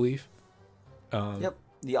ox, I believe. Yep,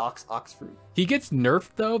 the ox fruit. He gets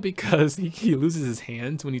nerfed though because he loses his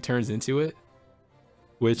hands when he turns into it,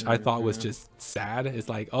 which I thought was just sad. It's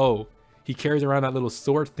like, oh, he carries around that little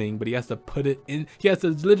sword thing, but he has to put it in. He has to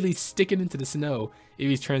literally stick it into the snow if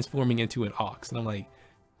he's transforming into an ox. And I'm like,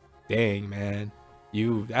 dang, man,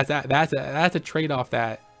 that's a trade-off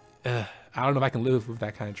that I don't know if I can live with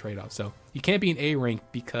that kind of trade-off. So you can't be an A rank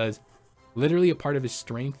because literally a part of his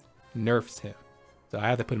strength nerfs him. So I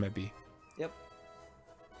have to put him at B. Yep.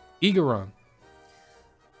 Igaram,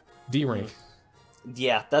 D rank.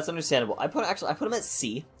 Yeah, that's understandable. I put him at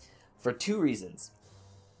C for two reasons.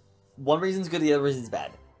 One reason's good, the other reason's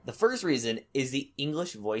bad. The first reason is the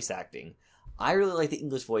English voice acting. I really like the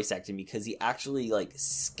English voice acting because he actually like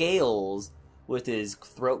scales with his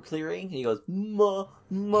throat clearing. He goes ma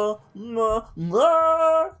ma ma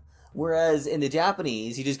ma. Whereas in the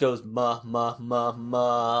Japanese, he just goes ma ma ma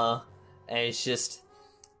ma, and it's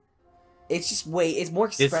more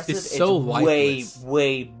expressive. It's so lifeless.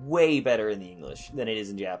 way better in the English than it is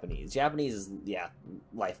in Japanese. Japanese is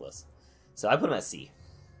lifeless. So I put him at C.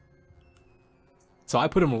 So I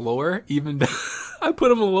put him lower, even though I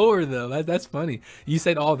put him lower though. That's funny. You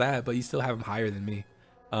said all that, but you still have him higher than me.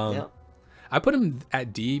 I put him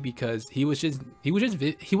at D because he's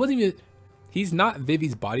not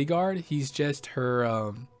Vivi's bodyguard. He's just her,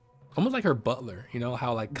 almost like her butler. You know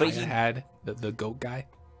how like Kaya had the goat guy.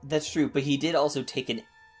 That's true, but he did also take a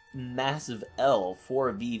massive L for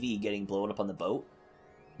Vivi getting blown up on the boat.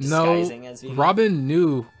 Disguising as Vivi.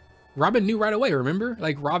 Robin knew right away, remember?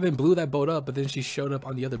 Like, Robin blew that boat up, but then she showed up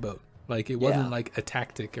on the other boat. Like, it wasn't, like, a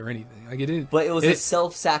tactic or anything. Like, it didn't... But it was a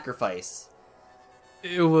self-sacrifice.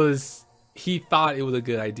 It was... He thought it was a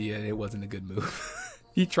good idea, and it wasn't a good move.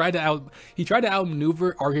 He tried to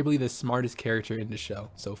outmaneuver arguably the smartest character in the show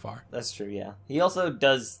so far. That's true, yeah. He also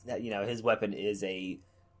does... You know, his weapon is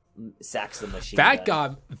sacks the machine That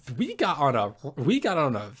gun. we got on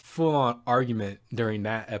a full on argument during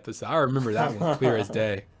that episode. I remember that one clear as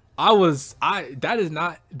day. That does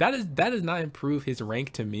not improve his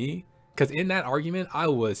rank to me, because in that argument I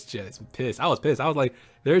was just pissed. I was like,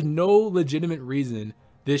 there's no legitimate reason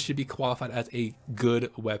this should be qualified as a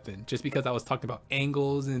good weapon just because I was talking about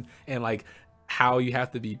angles and like how you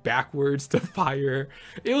have to be backwards to fire.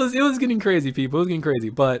 It was getting crazy, people. It was getting crazy,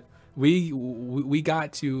 but we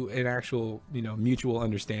got to an actual, mutual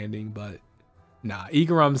understanding. But nah,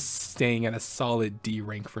 Igaram's staying at a solid D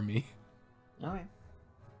rank for me.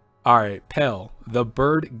 All right, Pell, the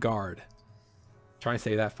bird guard. Trying to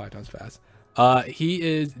say that 5 times fast. He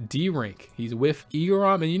is D rank. He's with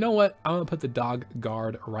Igaram, and you know what? I'm gonna put the dog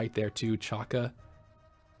guard right there too. Chaka,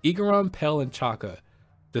 Igaram, Pell, and Chaka,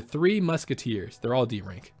 the 3 musketeers. They're all D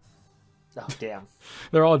rank. Oh damn.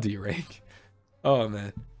 They're all D rank. Oh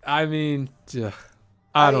man. I mean,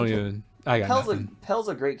 I got nothing. Pell's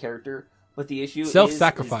a great character, but the issue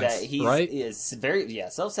self-sacrifice, is that he right? is very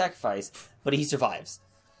self-sacrifice, but he survives.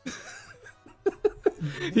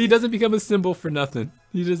 He doesn't become a symbol for nothing.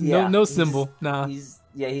 He just no symbol. He's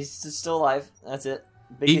just still alive. That's it.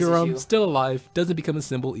 Igaram still alive, doesn't become a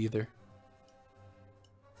symbol either.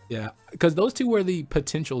 Yeah, because those two were the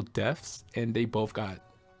potential deaths, and they both got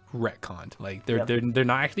retconned. Like they're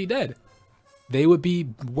not actually dead. They would be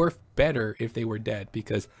worth better if they were dead,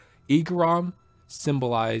 because Igaram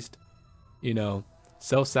symbolized,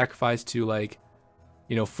 self-sacrifice to, like,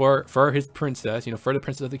 for his princess, for the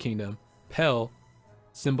princess of the kingdom. Pell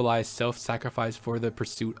symbolized self-sacrifice for the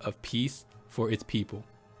pursuit of peace for its people.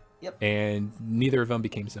 Yep. And neither of them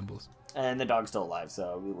became symbols. And the dog's still alive,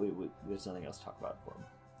 so there's nothing else to talk about for him.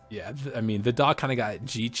 Yeah, I mean, the dog kind of got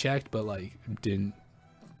G-checked, but like didn't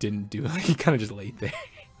do. Like, he kind of just laid there.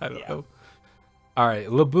 I don't know. All right,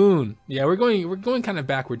 Laboon. Yeah, we're going kind of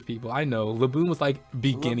backwards, people. I know. Laboon was like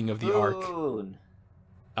beginning of the arc.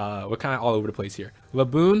 We're kind of all over the place here.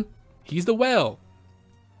 Laboon, he's the whale.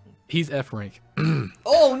 He's F rank.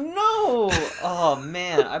 Oh no! Oh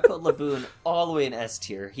man, I put Laboon all the way in S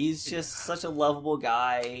tier. He's just such a lovable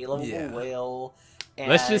guy, lovable whale. And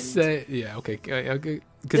let's just say, okay. Continue.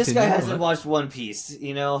 This guy hasn't watched One Piece,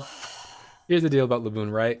 Here's the deal about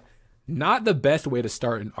Laboon, right? Not the best way to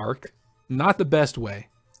start an arc. Not the best way.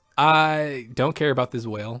 I don't care about this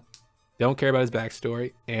whale. Don't care about his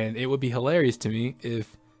backstory. And it would be hilarious to me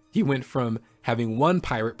if he went from having one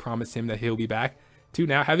pirate promise him that he'll be back to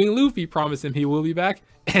now having Luffy promise him he will be back,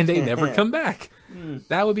 and they never come back.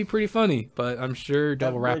 That would be pretty funny, but I'm sure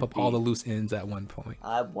they'll wrap up all the loose ends at one point.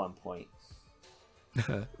 At one point.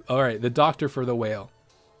 All right, the doctor for the whale.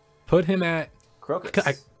 Put him at... Krokus.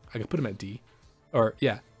 I could put him at D. Or,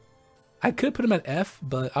 yeah. I could put him at F,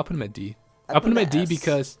 but I'll put him at D. I'll put him at D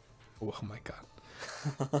because... Oh my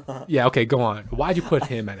god. Yeah, okay, go on. Why'd you put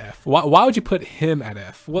him at F? Why would you put him at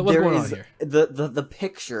F? What's going on here? The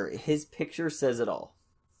picture, his picture says it all.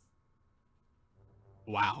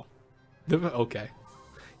 Wow. Okay.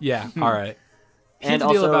 Yeah, all right. And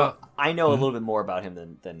also, I know a little bit more about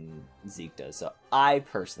him than Zeke does, so I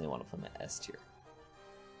personally want to put him at S tier.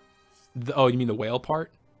 Oh, you mean the whale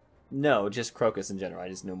part? No, just Krokus in general. I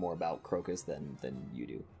just know more about Krokus than you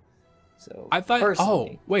do. So I thought.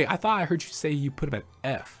 Oh, wait. I thought I heard you say you put him at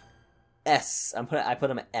F. S. I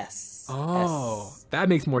put him at S. Oh, S. That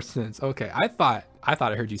makes more sense. Okay, I thought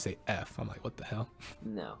I heard you say F. I'm like, what the hell?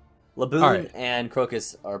 No, Laboon and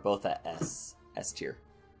Krokus are both at S tier.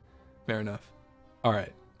 Fair enough. All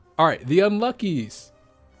right. The Unluckies.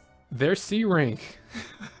 They're C rank.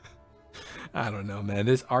 I don't know, man.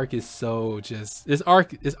 This arc is so just. This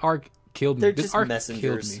arc killed me. They're this just arc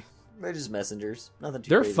messengers. Killed me. They're just messengers. Nothing too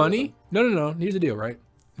They're crazy funny. No. Here's the deal, right?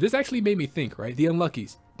 This actually made me think, right? The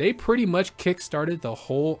Unluckies. They pretty much kickstarted the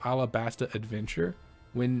whole Alabasta adventure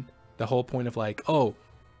when the whole point of like, oh,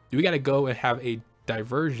 we got to go and have a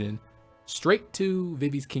diversion straight to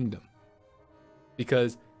Vivi's kingdom.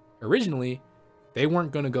 Because originally, they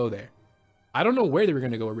weren't going to go there. I don't know where they were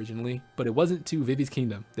going to go originally, but it wasn't to Vivi's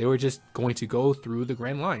kingdom. They were just going to go through the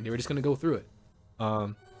Grand Line. They were just going to go through it.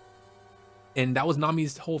 And that was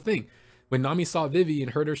Nami's whole thing. When Nami saw Vivi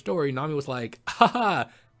and heard her story, Nami was like, haha,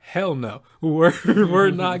 hell no.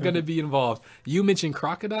 We're not going to be involved. You mentioned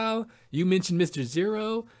Crocodile. You mentioned Mr.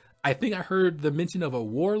 Zero. I think I heard the mention of a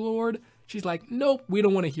warlord. She's like, nope, we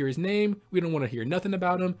don't want to hear his name. We don't want to hear nothing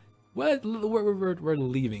about him. What? We're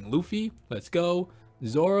leaving. Luffy, let's go.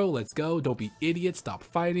 Zorro, let's go. Don't be idiots. Stop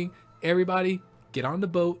fighting. Everybody, get on the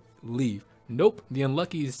boat. Leave. Nope. The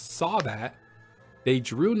Unluckies saw that. They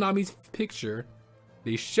drew Nami's picture.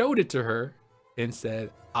 They showed it to her and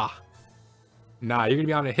said, nah, you're going to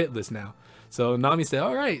be on a hit list now. So Nami said,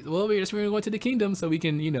 all right, well, we're going to go to the kingdom so we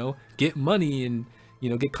can, get money and,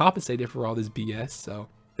 get compensated for all this BS. So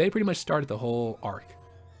they pretty much started the whole arc.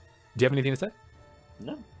 Do you have anything to say?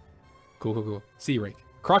 No. Cool. C rank.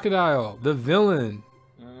 Crocodile, the villain.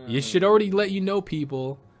 You should already let you know,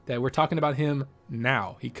 people, that we're talking about him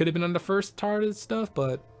now. He could have been on the first part of the stuff,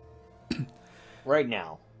 but... right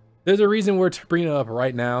now. There's a reason we're bringing it up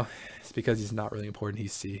right now. It's because he's not really important.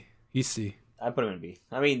 He's C. He's C. I put him in B.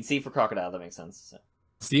 I mean, C for crocodile. That makes sense. So.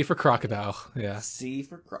 C for crocodile. Yeah. C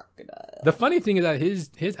for crocodile. The funny thing is that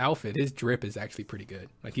his outfit, his drip is actually pretty good.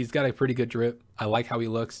 Like, he's got a pretty good drip. I like how he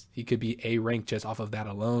looks. He could be A rank just off of that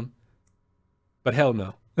alone. But hell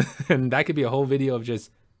no. And that could be a whole video of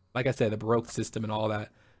just, like I said, the Baroque system and all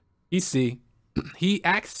that. He's C. He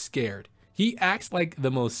acts scared. He acts like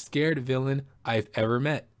the most scared villain I've ever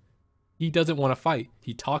met. He doesn't want to fight.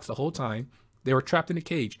 He talks the whole time. They were trapped in a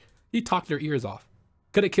cage. He talked their ears off.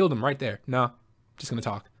 Could have killed them right there. No, just gonna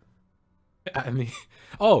talk. I mean,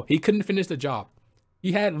 oh, he couldn't finish the job.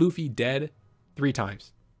 He had Luffy dead 3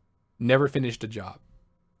 times. Never finished the job.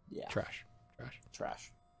 Yeah. Trash.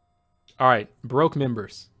 All right, Baroque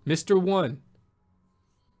members. Mr. 1.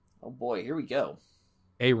 Oh boy, here we go.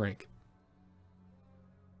 A rank.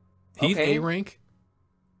 He's okay. A rank.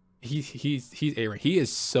 He's A rank. He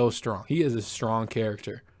is so strong. He is a strong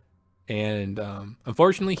character. And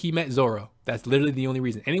unfortunately, he met Zorro. That's literally the only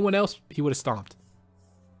reason. Anyone else, he would have stomped.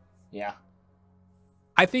 Yeah.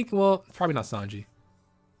 I think, well, probably not Sanji.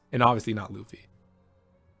 And obviously not Luffy.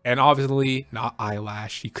 And obviously not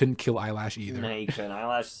Eyelash. He couldn't kill Eyelash either. No, he couldn't.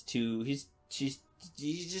 Eyelash is too... He's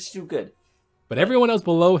just too good. But everyone else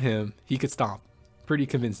below him, he could stomp. Pretty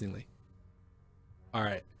convincingly. All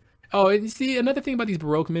right. Oh, and you see, another thing about these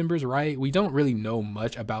Baroque members, right? We don't really know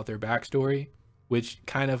much about their backstory. Which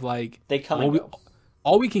kind of like... They come and go.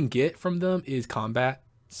 All we can get from them is combat.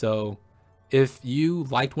 So if you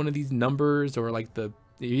liked one of these numbers or like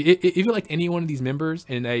if you liked any one of these members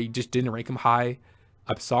and I just didn't rank them high,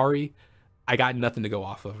 I'm sorry. I got nothing to go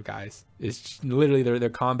off of, guys. It's literally their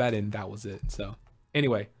combat and that was it. So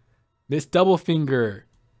anyway, Miss Doublefinger,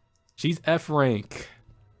 she's F rank.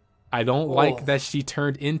 I don't like that she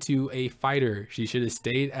turned into a fighter. She should have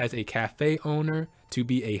stayed as a cafe owner to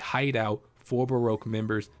be a hideout for Baroque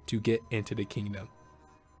members to get into the kingdom.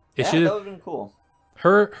 That would have been cool.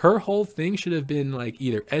 Her whole thing should have been like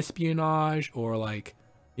either espionage or like,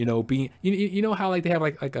 being you know how like they have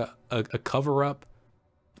like a cover up,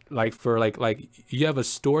 like for like you have a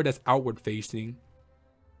store that's outward facing,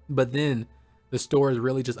 but then the store is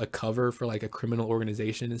really just a cover for like a criminal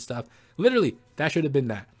organization and stuff. Literally, that should have been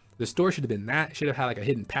that. The store should have been that. It should have had like a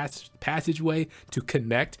hidden passageway to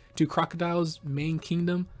connect to Crocodile's main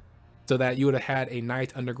kingdom, so that you would have had a nice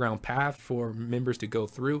underground path for members to go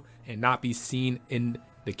through and not be seen in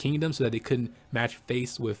the kingdom, so that they couldn't match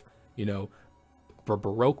face with,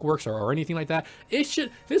 Baroque works or anything like that.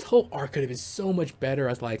 This whole arc could have been so much better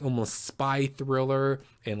as like almost spy thriller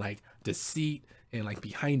and like deceit and like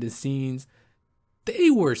behind the scenes.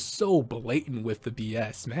 They were so blatant with the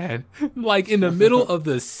BS, man. Like in the middle of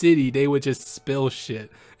the city, they would just spill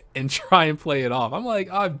shit and try and play it off. I'm like,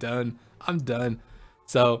 I'm done.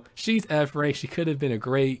 So she's F rank. She could have been a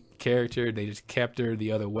great character. They just kept her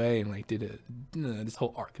the other way and like this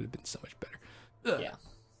whole arc could have been so much better. Ugh. Yeah.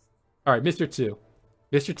 All right, Mr. 2.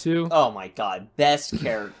 Mr. 2. Oh my god, best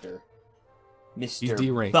character. Mr. He's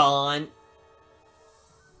D rank. Bond.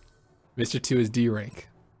 Mr. 2 is D rank.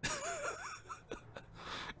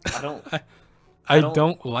 I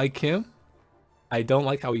don't like him. I don't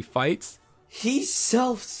like how he fights. He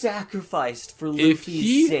self-sacrificed for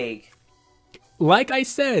Luffy's sake. Like I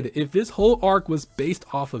said, if this whole arc was based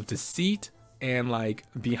off of deceit and like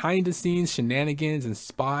behind the scenes shenanigans and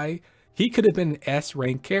spy, he could have been an S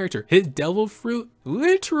rank character. His devil fruit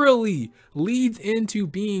literally leads into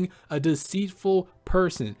being a deceitful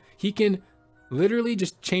person. He can literally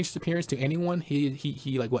just change his appearance to anyone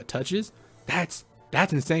he like what touches. That's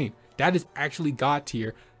insane. That is actually God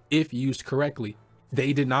tier if used correctly.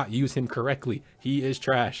 They did not use him correctly. He is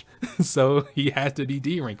trash. So he has to be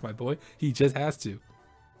D rank, my boy. He just has to.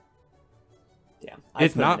 Damn.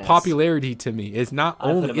 It's not popularity to me. It's not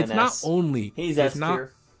only. It's not only. He's S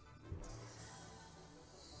tier.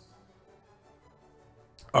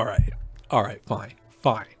 All right.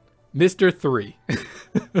 Fine. Mr. 3.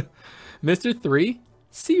 Mr. 3,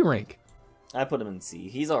 C rank. I put him in C.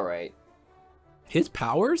 He's all right. His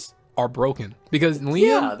powers are broken because Liam.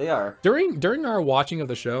 Yeah, they are. During our watching of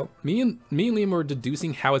the show, me and Liam were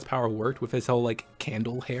deducing how his power worked with his whole like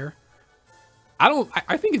candle hair.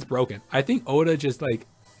 I think it's broken. I think Oda just like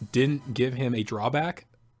didn't give him a drawback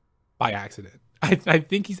by accident. I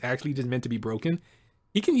think he's actually just meant to be broken.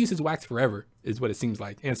 He can use his wax forever, is what it seems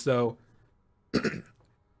like. And so,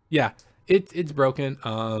 yeah, it's broken.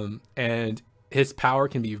 And his power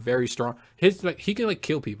can be very strong. His like he can like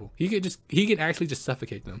kill people. He can actually just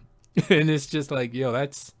suffocate them. And it's just like, yo,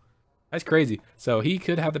 that's crazy. So he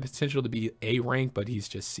could have the potential to be A rank, but he's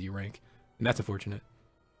just C rank, and that's unfortunate.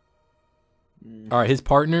 All right, his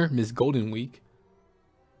partner, Miss Golden Week.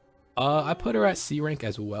 I put her at C rank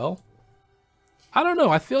as well. I don't know.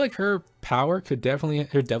 I feel like her power could definitely,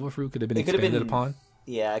 her devil fruit could have been expanded upon.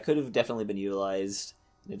 Yeah, it could have definitely been utilized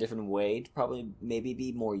in a different way to probably maybe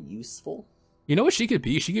be more useful. You know what she could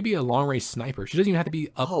be? She could be a long range sniper. She doesn't even have to be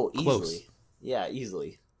up close. Easily. Yeah,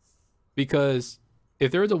 easily. Because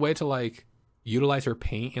if there was a way to like utilize her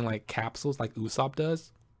paint in like capsules like Usopp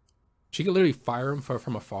does, she could literally fire him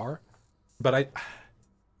from afar. But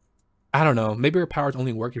I don't know. Maybe her powers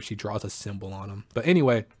only work if she draws a symbol on him. But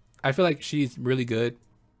anyway, I feel like she's really good.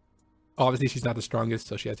 Obviously, she's not the strongest,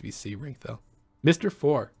 so she has to be C rank though. Mr.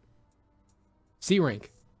 4, C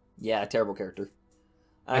rank. Yeah, terrible character.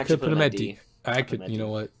 I could put him at D. I could, you know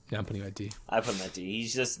what? Yeah, I'm putting him at D. I put him at D.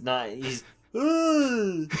 He's just not. He's.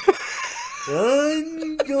 I'm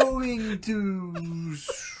going to swim.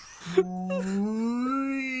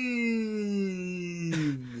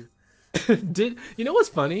 Did you know what's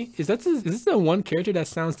funny? Is this the one character that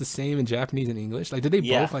sounds the same in Japanese and English? Like, did they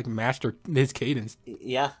both like master his cadence?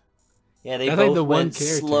 Yeah, they That's both like the went one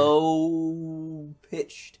character. slow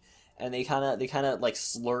pitched, and they kind of like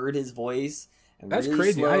slurred his voice. And That's really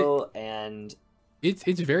crazy. Slow, and it's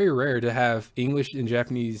very rare to have English and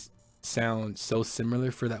Japanese sound so similar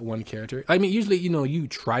for that one character. I mean, usually you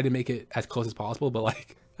try to make it as close as possible, but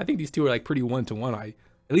like I think these two are like pretty 1-to-1.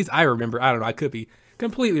 At least I remember. I don't know. I could be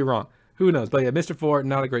completely wrong. Who knows? But yeah, Mr. 4,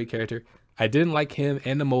 not a great character. I didn't like him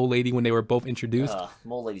and the Mole Lady when they were both introduced.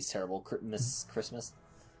 Mole Lady's terrible. Miss Christmas.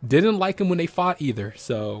 Didn't like him when they fought either.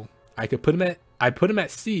 So I put him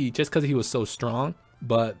at C just because he was so strong.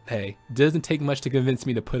 But hey, doesn't take much to convince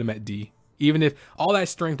me to put him at D. Even if all that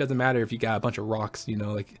strength doesn't matter if you got a bunch of rocks,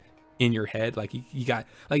 like in your head, like you got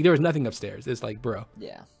like there was nothing upstairs. It's like, bro,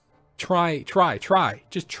 yeah, try,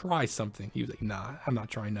 just try something. He was like, nah, I'm not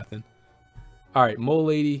trying nothing. All right, Mole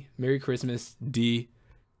Lady, Merry Christmas, D.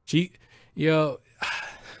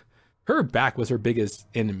 Her back was her biggest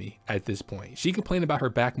enemy at this point. She complained about her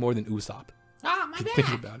back more than Usopp. Oh, my back.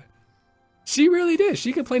 Think about it. She really did.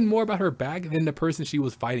 She complained more about her back than the person she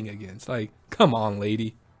was fighting against. Like, come on,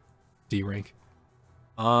 lady. D rank.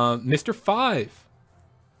 Mr. 5.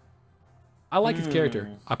 I like his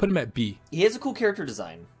character. I put him at B. He has a cool character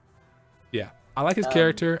design. Yeah, I like his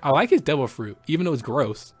character. I like his devil fruit, even though it's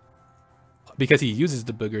gross, because he uses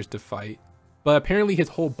the boogers to fight. But apparently his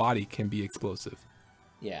whole body can be explosive.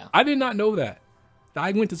 Yeah. I did not know that.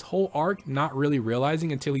 I went this whole arc not really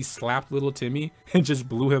realizing until he slapped little Timmy and just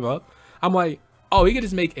blew him up. I'm like, oh, he could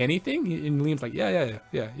just make anything? And Liam's like, yeah.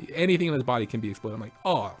 Anything in his body can be exploded. I'm like,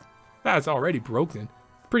 oh, that's already broken.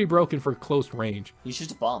 Pretty broken for close range. He's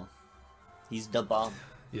just a bomb. He's the bomb.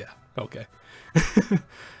 Yeah, okay.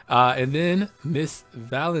 And then Miss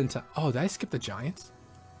Valentine. Oh, did I skip the Giants?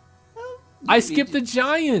 I skipped the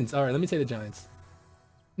Giants. All right, let me say the Giants.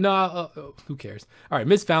 No, who cares? All right,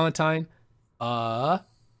 Miss Valentine. I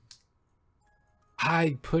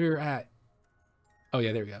put her at. Oh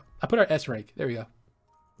yeah, there we go. I put her at S rank. There we go.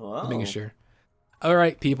 Wow. Making sure. All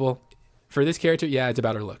right, people. For this character, yeah, it's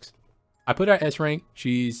about her looks. I put her at S rank.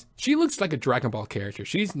 She looks like a Dragon Ball character.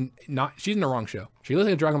 She's in the wrong show. She looks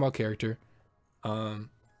like a Dragon Ball character.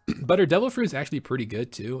 But her devil fruit is actually pretty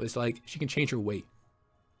good too. It's like she can change her weight.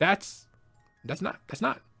 That's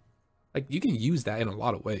not like you can use that in a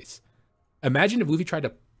lot of ways. Imagine if Luffy tried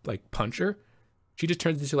to like punch her, she just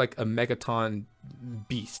turns into like a Megaton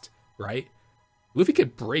beast, right? Luffy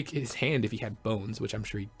could break his hand if he had bones, which I'm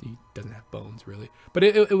sure he doesn't have bones really, but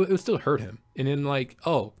it would still hurt him. And then like,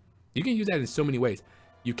 oh, you can use that in so many ways.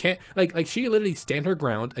 You can't like she could literally stand her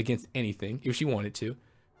ground against anything if she wanted to.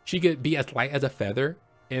 She could be as light as a feather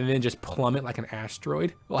and then just plummet like an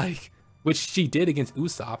asteroid, like which she did against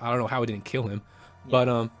Usopp. I don't know how it didn't kill him,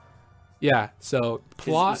 but yeah. So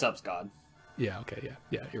plot. Usopp's God. Yeah. Okay.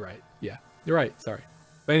 Yeah. You're right. Yeah. You're right. Sorry.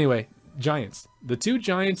 But anyway, Giants. The two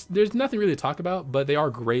Giants. There's nothing really to talk about, but they are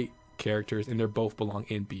great characters, and they both belong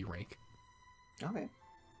in B rank. Okay.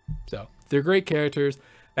 So they're great characters.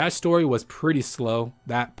 That story was pretty slow.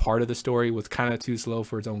 That part of the story was kind of too slow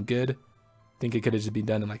for its own good. I think it could have just been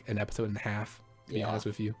done in like an episode and a half, to be honest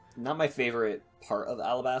with you. Not my favorite part of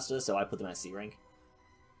Alabasta, so I put them at C rank.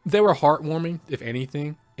 They were heartwarming, if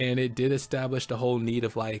anything, and it did establish the whole need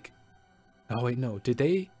of like, oh wait, no, did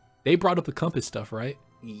they brought up the compass stuff, right?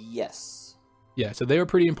 Yes. Yeah, so they were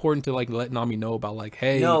pretty important to like let Nami know about like,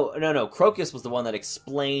 hey. No. Krokus was the one that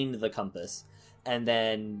explained the compass, and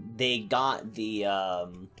then they got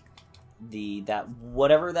that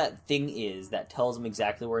whatever that thing is that tells them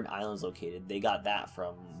exactly where an island is located. They got that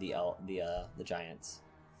from the giants,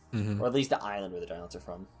 or at least the island where the giants are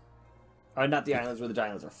from, or not the islands where the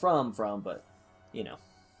giants are from, but you know.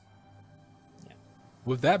 Yeah.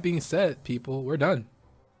 With that being said, people, we're done.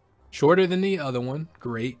 Shorter than the other one,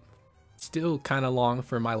 great. Still kind of long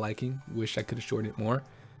for my liking. Wish I could have shortened it more.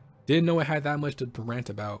 Didn't know it had that much to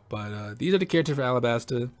rant about, but these are the characters for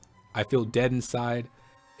Alabasta. I feel dead inside.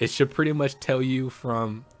 It should pretty much tell you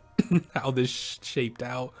from how this shaped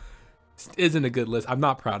out. This isn't a good list. I'm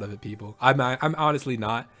not proud of it, people. I'm honestly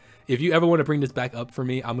not. If you ever want to bring this back up for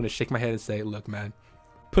me, I'm going to shake my head and say, look, man,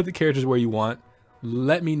 put the characters where you want.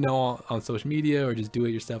 Let me know on social media or just do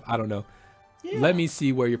it yourself. I don't know. Yeah. Let me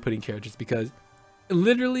see where you're putting characters, because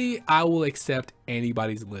literally I will accept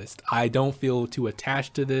anybody's list. I don't feel too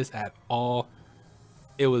attached to this at all.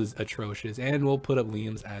 It was atrocious, and we'll put up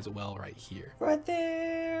Liam's as well right here. Right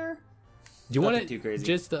there. Do you want to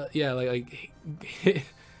just yeah, like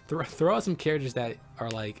throw out some characters that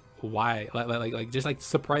are like why like just like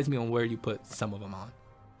surprise me on where you put some of them on.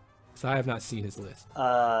 So I have not seen his list.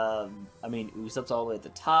 I mean, Usopp's all the way at the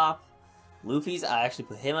top. Luffy's, I actually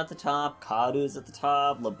put him at the top. Karoo's at the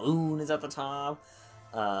top. Laboon is at the top.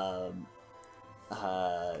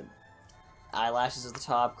 Eyelash is at the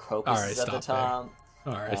top. Krokus is at the top.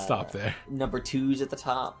 All right, stop there. Number 2's at the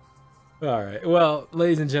top. All right. Well,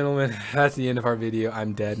 ladies and gentlemen, that's the end of our video.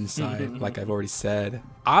 I'm dead inside, like I've already said.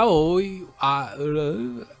 Liam,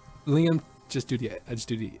 just do the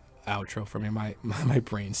outro for me. My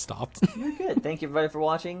brain stopped. You're good. Thank you everybody for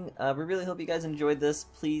watching. We really hope you guys enjoyed this.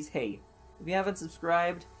 Please, hey, if you haven't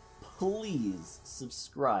subscribed, please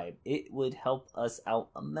subscribe. It would help us out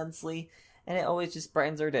immensely, and it always just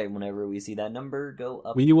brightens our day whenever we see that number go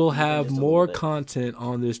up. We will have more content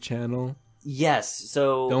on this channel. Yes,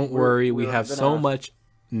 so don't worry. We have so much.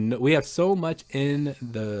 We have so much in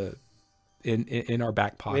the in our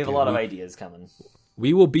back pocket. We have a lot of ideas coming.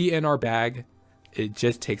 We will be in our bag. It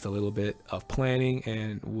just takes a little bit of planning,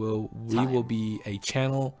 and we will be a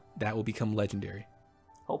channel that will become legendary.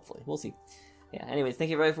 Hopefully, we'll see. Yeah. Anyways, thank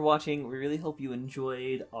you everybody for watching. We really hope you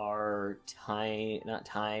enjoyed our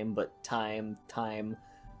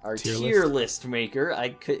our tier list maker.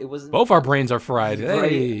 It was both our brains are fried.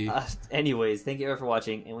 Hey. Anyways, thank you everyone for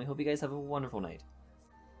watching, and we hope you guys have a wonderful night.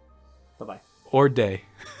 Bye bye. Or day.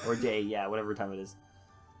 Or day, yeah, whatever time it is.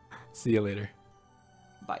 See you later.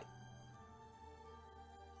 Bye.